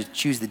friends, you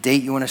choose the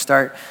date you want to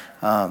start.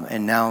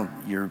 And now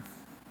your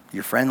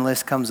friend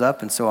list comes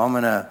up. And so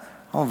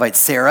I'll invite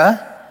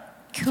Sarah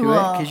to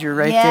it, because you're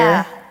right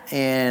there.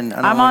 And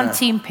I'm on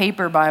Team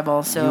Paper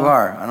Bible, so you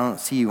are. I don't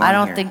see you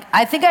on here.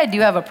 I think I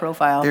do have a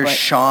profile. There's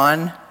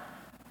Sean,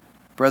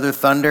 Brother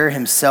Thunder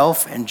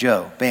himself, and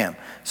Joe. Bam.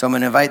 So I'm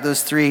going to invite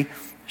those three.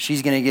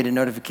 She's going to get a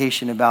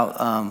notification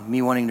about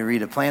me wanting to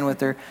read a plan with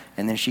her,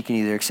 and then she can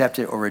either accept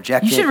it or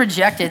reject it. You should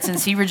reject it,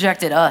 since he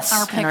rejected us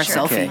in our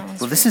selfie. Okay.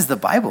 Well, this is the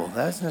Bible.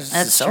 That's just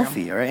a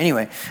selfie, true. all right?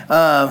 Anyway,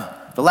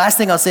 the last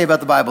thing I'll say about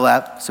the Bible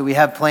app, so we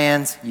have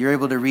plans. You're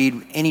able to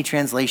read any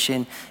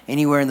translation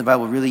anywhere in the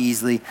Bible really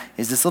easily,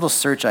 is this little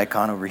search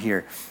icon over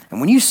here. And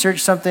when you search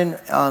something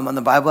on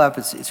the Bible app,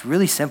 it's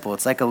really simple.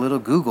 It's like a little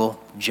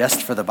Google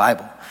just for the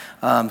Bible.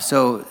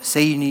 So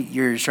say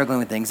you're struggling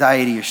with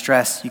anxiety or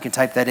stress, you can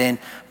type that in.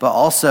 But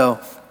also,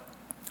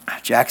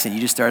 Jackson, you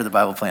just started the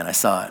Bible plan. I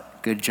saw it.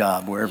 Good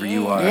job, wherever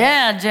you are.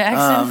 Yeah,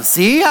 Jackson.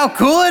 See how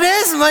cool it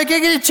is? Mike, I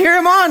get to cheer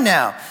him on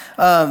now.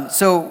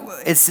 So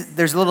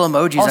there's little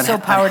emojis. Also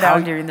power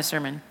down during the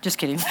sermon. Just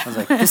kidding. I was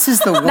like, this is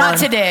the one. Not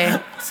today.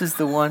 This is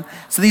the one.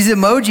 So these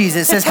emojis,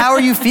 it says, how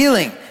are you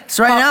feeling?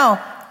 So right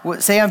now,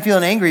 say I'm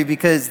feeling angry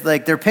because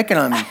like they're picking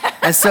on me.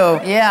 And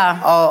so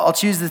yeah, I'll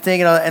choose the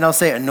thing and I'll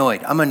say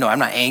annoyed. I'm annoyed. I'm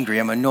not angry.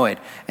 I'm annoyed.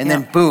 And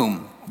then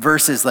boom,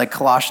 verses like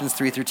Colossians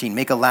 3:13,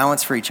 make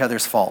allowance for each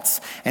other's faults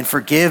and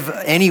forgive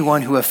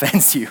anyone who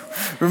offends you.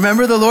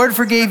 Remember, the Lord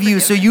forgave you,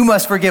 so you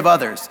must forgive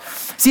others.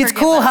 See, it's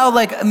cool how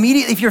like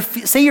immediately, if you're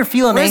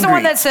feeling Where's angry. the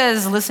one that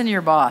says, listen to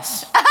your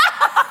boss?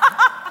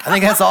 I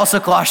think that's also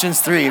Colossians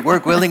 3.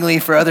 Work willingly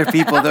for other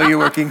people, though you're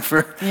working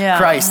for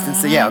Christ. And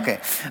so, okay.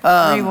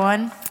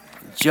 3:1.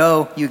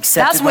 Joe, you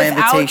accepted my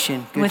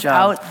invitation. Good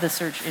job. Without the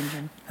search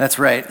engine. That's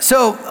right.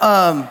 So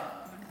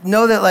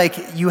know that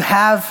like you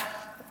have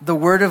the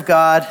Word of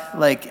God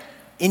like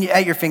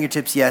at your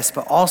fingertips, yes,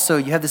 but also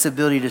you have this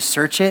ability to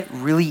search it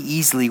really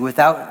easily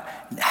without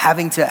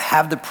having to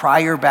have the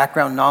prior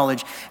background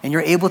knowledge, and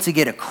you're able to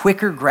get a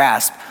quicker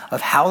grasp of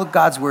how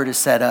God's Word is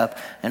set up,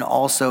 and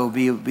also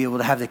be able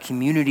to have the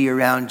community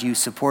around you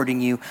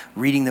supporting you,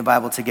 reading the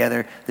Bible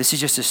together. This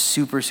is just a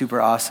super, super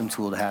awesome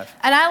tool to have.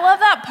 And I love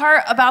that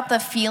part about the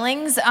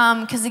feelings,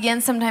 because again,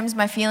 sometimes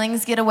my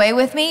feelings get away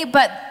with me,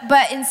 but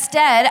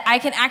instead I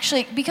can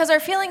actually, because our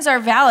feelings are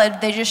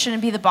valid, they just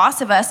shouldn't be the boss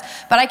of us,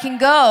 but I can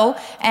go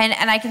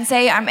and I can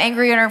say I'm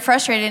angry or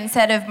frustrated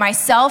instead of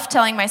myself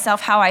telling myself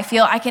how I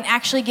feel. I can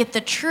actually get the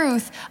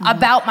truth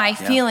about my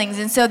feelings.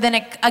 And so then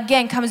it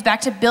again comes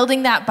back to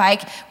building that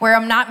bike, where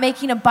I'm not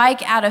making a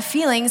bike out of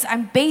feelings,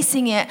 I'm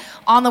basing it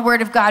on the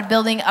Word of God,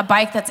 building a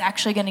bike that's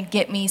actually going to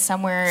get me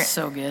somewhere.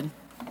 So good.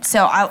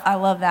 So I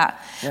love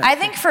that. Yeah. I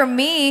think for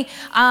me,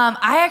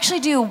 I actually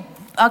do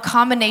a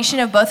combination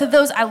of both of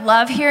those. I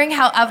love hearing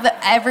how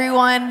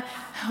everyone,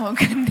 oh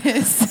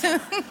goodness.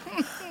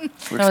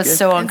 That was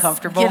so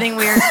uncomfortable. Getting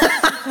weird.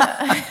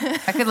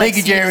 I could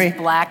see Jeremy.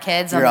 His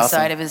blackheads on the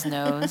side of his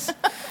nose.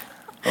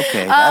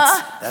 Okay,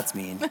 that's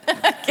mean.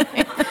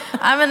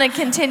 I'm going to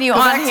continue Go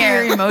on back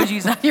here. To your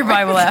emojis on your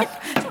Bible app.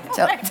 Oh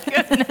my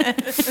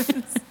goodness.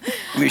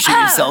 Let me shoot you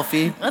a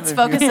selfie. Let's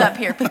focus up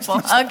here, people.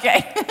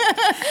 Okay.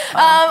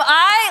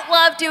 I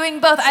love doing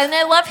both. And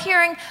I love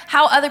hearing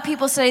how other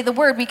people study the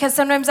word, because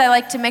sometimes I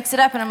like to mix it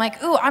up and I'm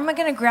like, ooh, I'm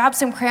going to grab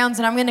some crayons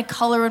and I'm going to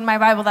color in my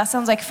Bible. That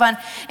sounds like fun.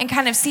 And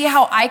kind of see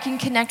how I can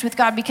connect with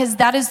God, because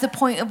that is the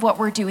point of what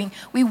we're doing.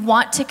 We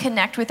want to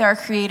connect with our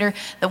Creator,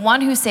 the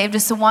one who saved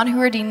us, the one who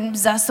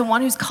redeems us, the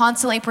one who's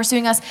constantly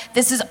pursuing us.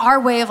 This is our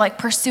way of like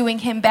pursuing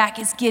him back,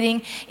 is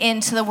getting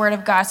into the word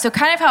of God. So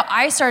kind of how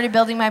I started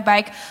building my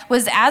bike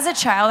was as a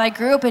child. I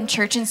grew up in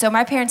church, and so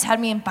my parents had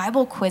me in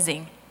Bible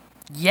quizzing.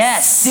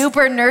 Yes.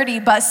 Super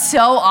nerdy, but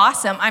so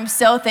awesome. I'm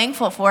so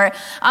thankful for it.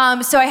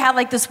 So I had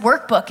like this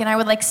workbook, and I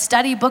would like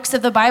study books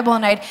of the Bible,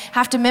 and I'd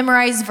have to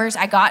memorize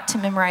I got to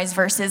memorize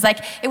verses. Like,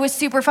 it was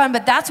super fun,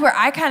 but that's where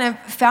I kind of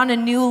found a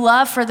new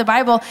love for the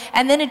Bible.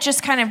 And then it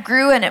just kind of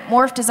grew and it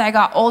morphed as I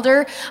got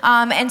older.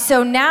 And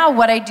so now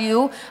what I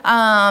do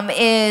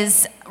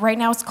is, right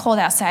now it's cold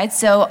outside,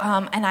 so,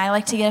 and I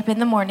like to get up in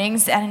the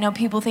mornings, and I know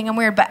people think I'm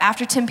weird, but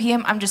after 10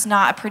 p.m., I'm just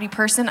not a pretty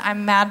person.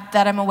 I'm mad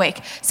that I'm awake.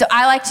 So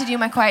I like to do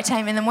my quiet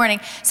time in the morning.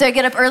 So I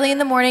get up early in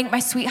the morning. My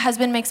sweet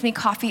husband makes me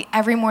coffee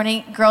every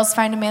morning. Girls,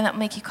 find a man that will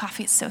make you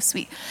coffee. It's so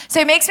sweet. So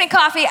he makes me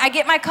coffee. I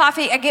get my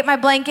coffee. I get my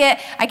blanket.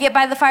 I get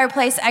by the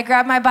fireplace. I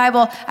grab my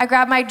Bible. I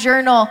grab my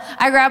journal.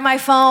 I grab my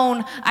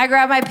phone. I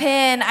grab my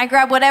pen. I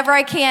grab whatever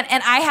I can,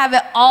 and I have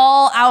it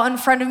all out in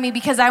front of me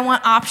because I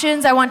want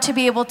options. I want to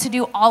be able to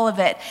do all of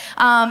it.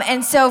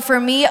 And so for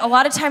me, a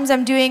lot of times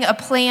I'm doing a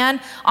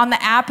plan on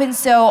the app, and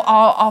so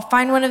I'll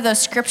find one of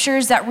those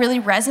scriptures that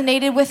really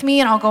resonated with me,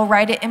 and I'll go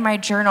write it in my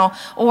journal.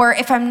 Or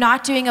if I'm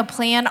not doing a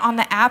plan on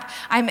the app,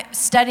 I'm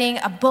studying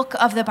a book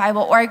of the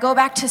Bible, or I go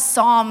back to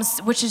Psalms,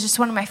 which is just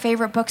one of my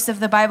favorite books of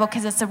the Bible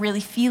because it's a really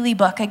feely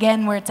book,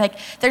 again, where it's like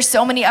there's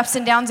so many ups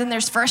and downs, and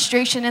there's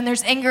frustration, and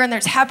there's anger, and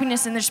there's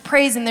happiness, and there's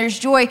praise, and there's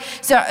joy.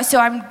 So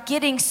I'm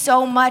getting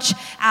so much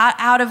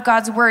out of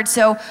God's word.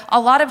 So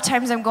a lot of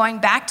times I'm going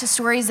back to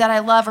stories that I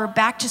love, or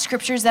back to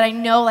scriptures that I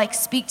know like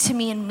speak to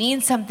me and mean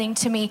something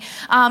to me.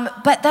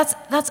 But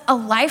that's a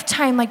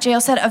lifetime, like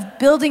JL said, of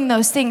building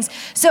those things.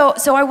 So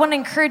I want to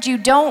encourage you,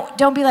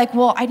 don't be like,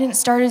 well, I didn't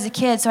start as a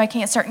kid, so I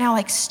can't start now.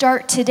 Like,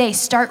 start today.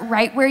 Start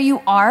right where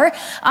you are.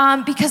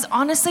 Because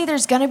honestly,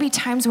 there's going to be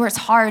times where it's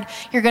hard.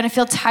 You're going to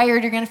feel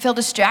tired. You're going to feel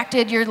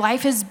distracted. Your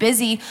life is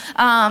busy.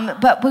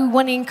 But we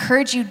want to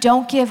encourage you,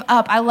 don't give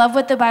up. I love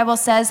what the Bible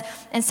says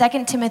in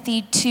 2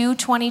 Timothy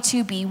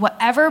 2:22b.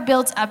 Whatever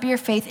builds up your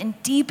faith and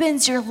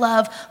deepens your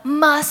love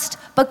must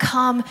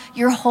become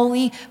your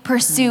holy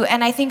pursuit.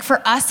 And I think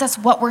for us, that's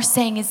what we're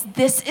saying, is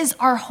this is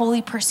our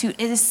holy pursuit.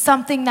 It is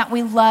something that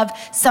we love,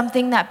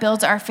 something that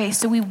builds our faith.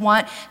 So we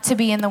want to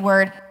be in the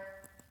word.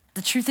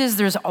 The truth is,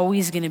 there's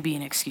always going to be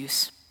an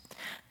excuse.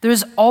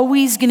 There's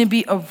always going to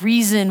be a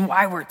reason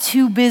why we're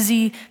too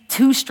busy,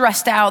 too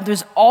stressed out.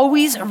 There's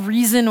always a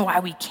reason why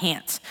we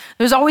can't.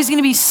 There's always going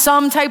to be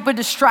some type of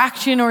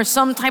distraction or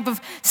some type of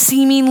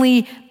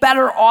seemingly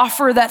better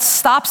offer that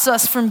stops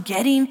us from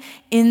getting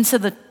into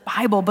the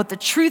Bible. But the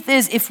truth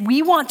is, if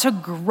we want to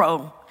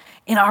grow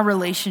in our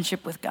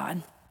relationship with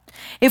God,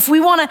 if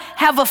we want to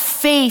have a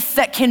faith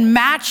that can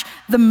match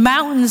the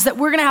mountains that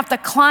we're going to have to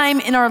climb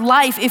in our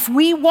life, if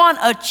we want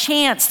a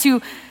chance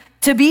to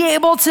be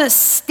able to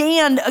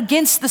stand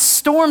against the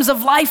storms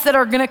of life that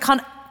are going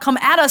to come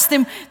at us,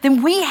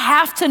 then we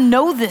have to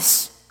know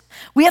this.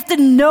 We have to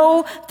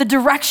know the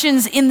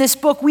directions in this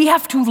book. We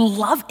have to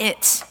love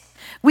it.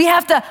 We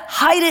have to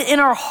hide it in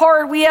our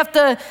heart. We have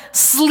to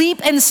sleep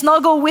and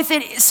snuggle with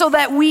it so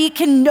that we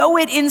can know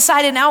it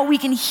inside and out. We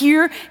can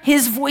hear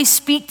his voice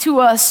speak to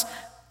us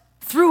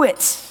through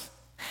it.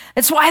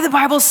 That's why the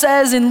Bible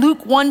says in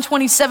Luke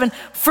 1:27,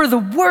 for the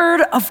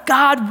word of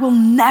God will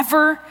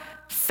never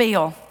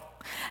fail.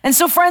 And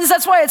so, friends,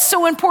 that's why it's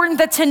so important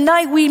that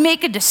tonight we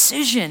make a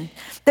decision,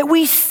 that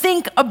we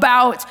think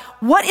about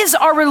what is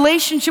our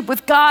relationship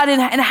with God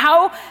and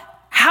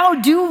how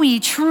do we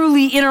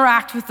truly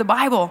interact with the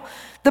Bible.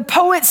 The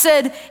poet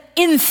said,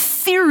 in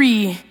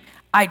theory,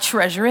 I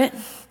treasure it.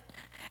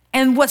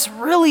 And what's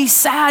really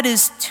sad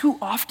is too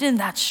often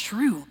that's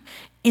true.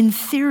 In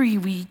theory,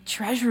 we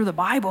treasure the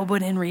Bible,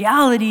 but in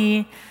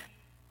reality,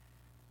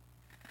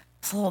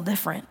 it's a little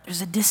different.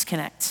 There's a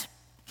disconnect.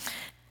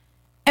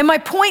 And my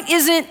point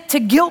isn't to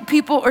guilt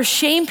people or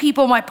shame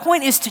people. My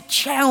point is to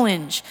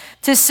challenge,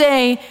 to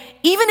say,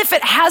 even if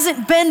it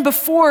hasn't been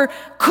before,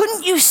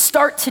 couldn't you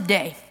start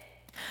today?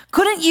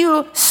 Couldn't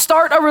you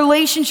start a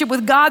relationship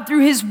with God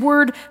through his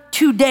word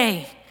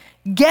today?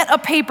 Get a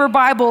paper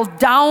Bible,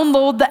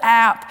 download the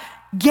app,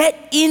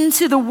 get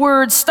into the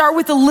word, start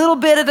with a little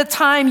bit at a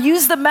time,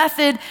 use the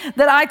method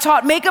that I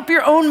taught, make up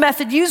your own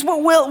method, use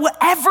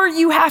whatever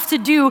you have to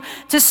do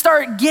to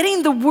start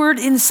getting the word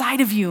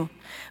inside of you.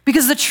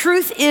 Because the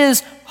truth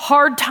is,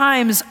 hard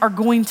times are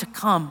going to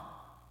come.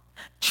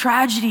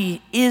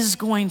 Tragedy is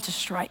going to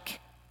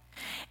strike.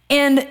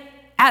 And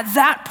at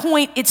that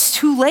point, it's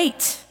too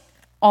late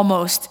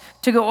almost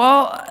to go,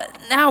 well,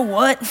 now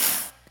what?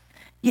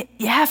 You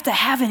have to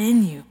have it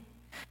in you.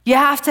 You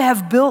have to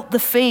have built the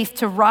faith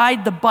to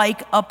ride the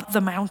bike up the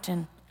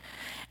mountain.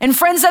 And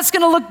friends, that's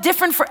gonna look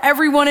different for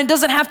everyone. It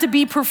doesn't have to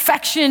be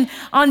perfection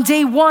on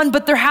day one,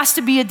 but there has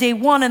to be a day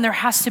one and there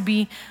has to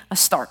be a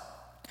start.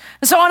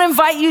 And so I wanna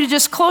invite you to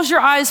just close your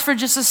eyes for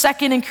just a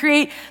second and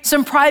create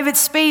some private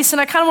space.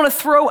 And I kinda wanna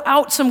throw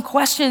out some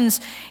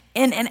questions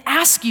and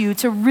ask you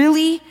to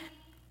really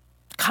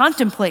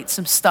contemplate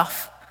some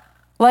stuff.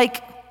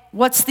 Like,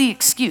 what's the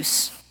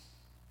excuse?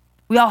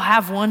 We all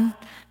have one.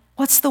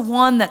 What's the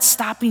one that's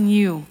stopping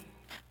you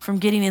from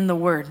getting in the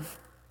Word?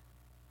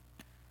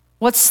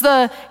 What's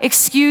the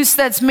excuse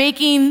that's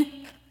making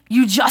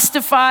you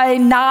justify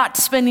not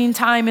spending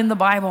time in the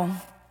Bible?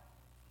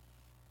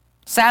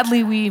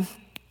 Sadly, we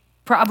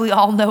probably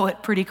all know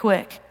it pretty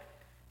quick.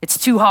 It's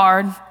too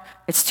hard.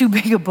 It's too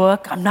big a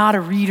book. I'm not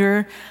a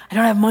reader. I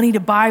don't have money to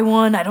buy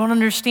one. I don't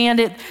understand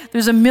it.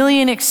 There's a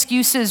million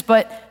excuses,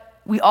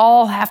 but we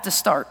all have to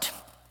start.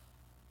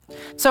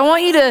 So I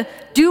want you to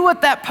do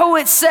what that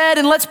poet said,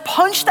 and let's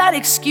punch that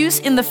excuse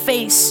in the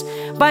face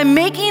by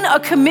making a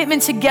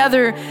commitment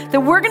together that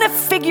we're gonna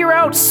figure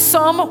out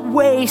some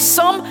way,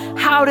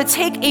 somehow to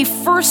take a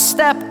first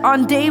step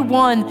on day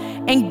one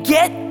and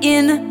get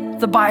in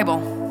the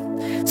Bible.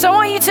 So I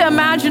want you to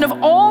imagine, of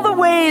all the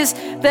ways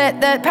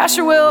that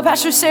Pastor Will,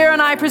 Pastor Sarah,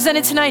 and I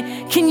presented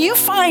tonight, can you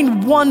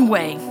find one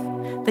way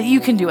that you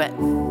can do it?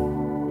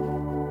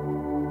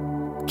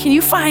 Can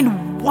you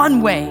find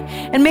one way?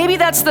 And maybe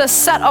that's the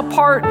set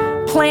apart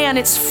plan.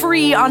 It's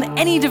free on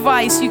any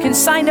device. You can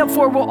sign up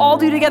for it. We'll all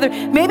do together.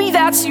 Maybe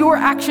that's your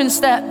action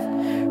step.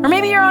 Or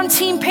maybe you're on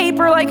team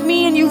paper like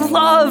me and you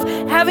love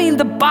having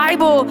the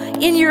Bible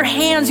in your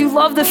hands. You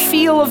love the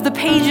feel of the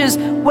pages.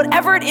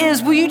 Whatever it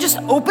is, will you just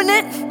open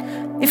it?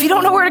 If you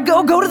don't know where to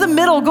go to the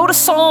middle, go to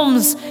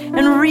Psalms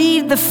and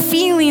read the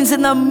feelings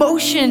and the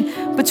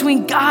emotion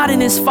between God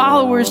and his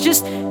followers.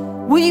 Just,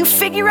 will you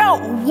figure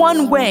out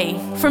one way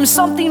from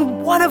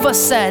something one of us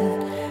said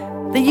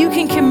that you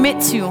can commit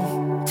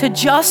to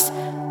just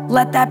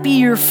let that be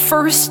your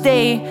first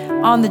day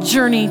on the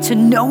journey to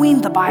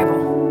knowing the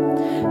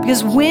Bible?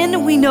 Because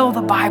when we know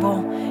the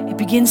Bible, it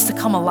begins to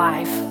come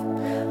alive.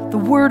 The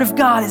Word of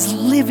God is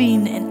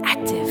living and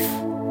active.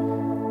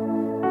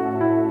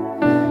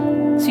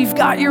 So you've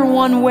got your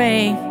one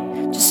way.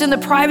 Just in the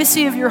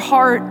privacy of your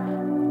heart,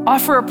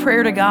 offer a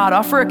prayer to God,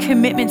 offer a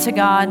commitment to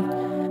God.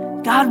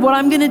 God, what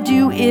I'm gonna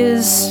do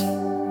is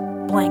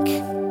blank.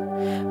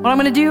 What I'm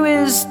gonna do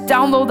is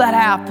download that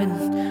app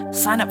and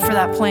sign up for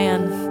that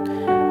plan.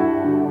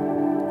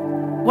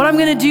 What I'm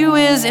gonna do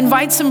is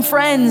invite some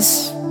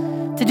friends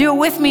to do it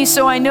with me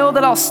so I know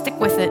that I'll stick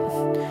with it.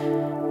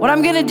 What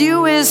I'm gonna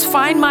do is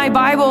find my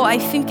Bible. I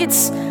think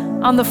it's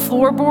on the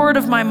floorboard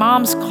of my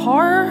mom's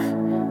car,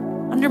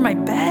 under my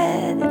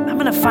bed. I'm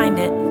gonna find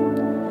it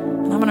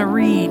and I'm gonna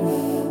read.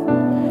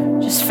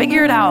 Just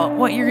figure it out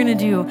what you're gonna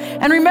do.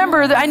 And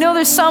remember that I know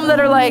there's some that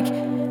are like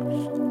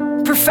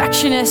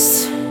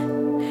perfectionists,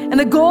 and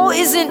the goal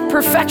isn't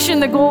perfection,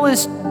 the goal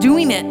is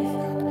doing it.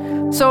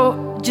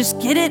 So just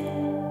get it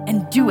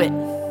and do it.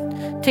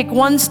 Take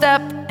one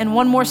step and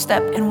one more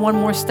step and one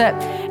more step.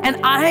 And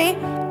I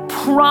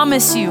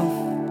promise you,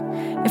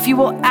 if you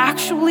will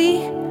actually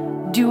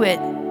do it,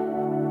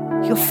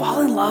 you'll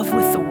fall in love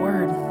with the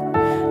Word.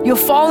 You'll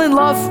fall in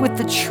love with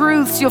the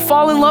truths. You'll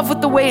fall in love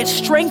with the way it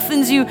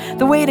strengthens you,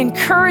 the way it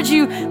encourages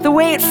you, the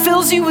way it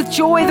fills you with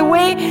joy, the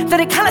way that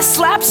it kind of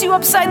slaps you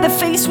upside the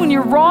face when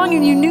you're wrong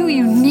and you knew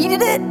you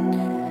needed it,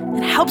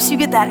 and helps you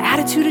get that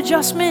attitude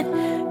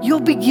adjustment.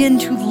 You'll begin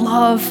to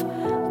love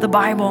the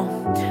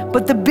Bible.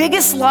 But the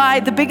biggest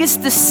lie, the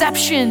biggest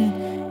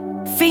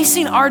deception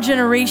facing our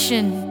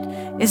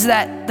generation is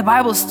that the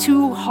Bible is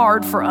too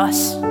hard for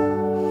us.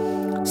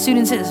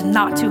 Students, it is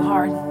not too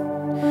hard.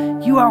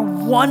 You are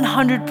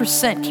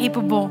 100%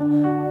 capable.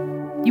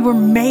 You were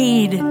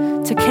made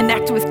to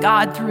connect with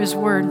God through his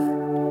Word.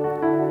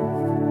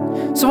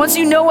 So once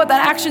you know what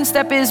that action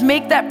step is,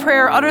 make that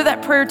prayer, utter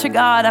that prayer to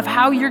God of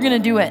how you're gonna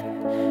do it.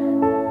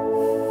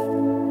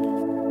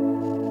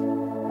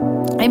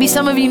 Maybe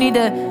some of you need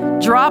to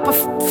drop a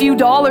few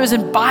dollars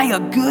and buy a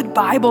good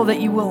Bible that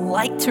you will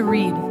like to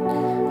read.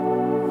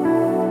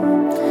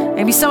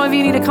 Maybe some of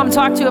you need to come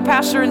talk to a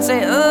pastor and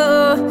say,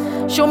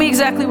 show me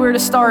exactly where to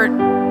start.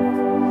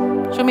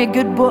 Show me a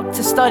good book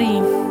to study.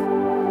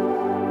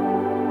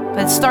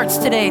 But it starts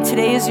today.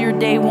 Today is your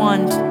day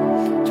one.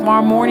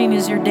 Tomorrow morning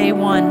is your day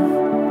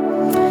one.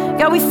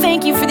 God, we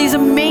thank you for these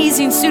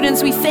amazing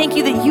students. We thank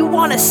you that you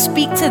want to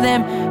speak to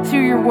them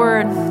through your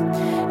Word.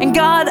 And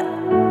God,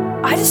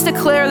 I just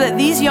declare that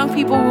these young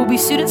people will be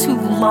students who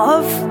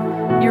love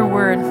your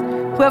Word,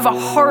 who have a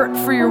heart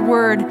for your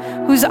Word,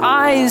 whose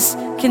eyes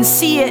can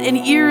see it and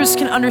ears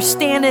can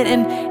understand it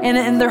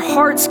and their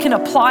hearts can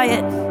apply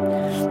it.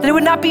 That it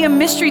would not be a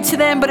mystery to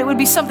them, but it would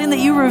be something that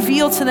you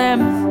reveal to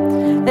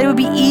them. That it would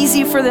be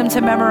easy for them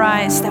to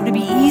memorize. That it would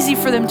be easy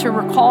for them to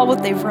recall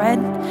what they've read.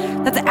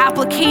 That the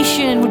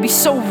application would be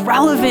so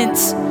relevant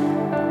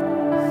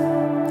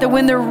that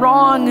when they're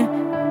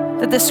wrong,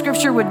 that the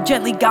scripture would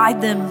gently guide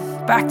them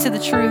back to the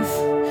truth.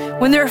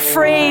 When they're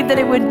afraid, that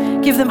it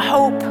would give them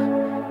hope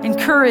and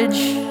courage.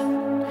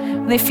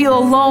 when they feel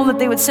alone, that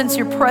they would sense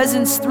your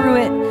presence through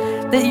it,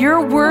 that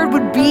your word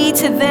would be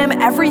to them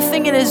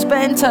everything it has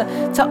been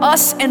to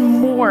us and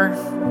more,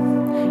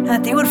 and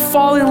that they would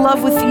fall in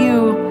love with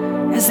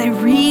you as they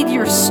read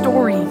your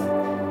story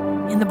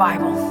in the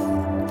Bible.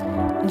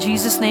 In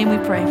Jesus' name we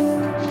pray,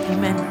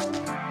 amen.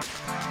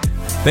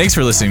 Thanks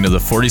for listening to the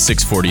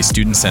 4640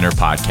 Student Center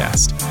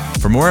podcast.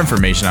 For more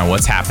information on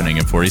what's happening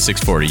in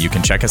 4640, you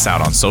can check us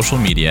out on social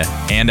media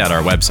and at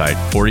our website,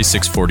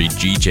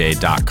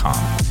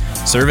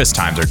 4640gj.com. Service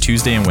times are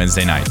Tuesday and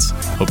Wednesday nights.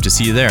 Hope to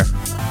see you there.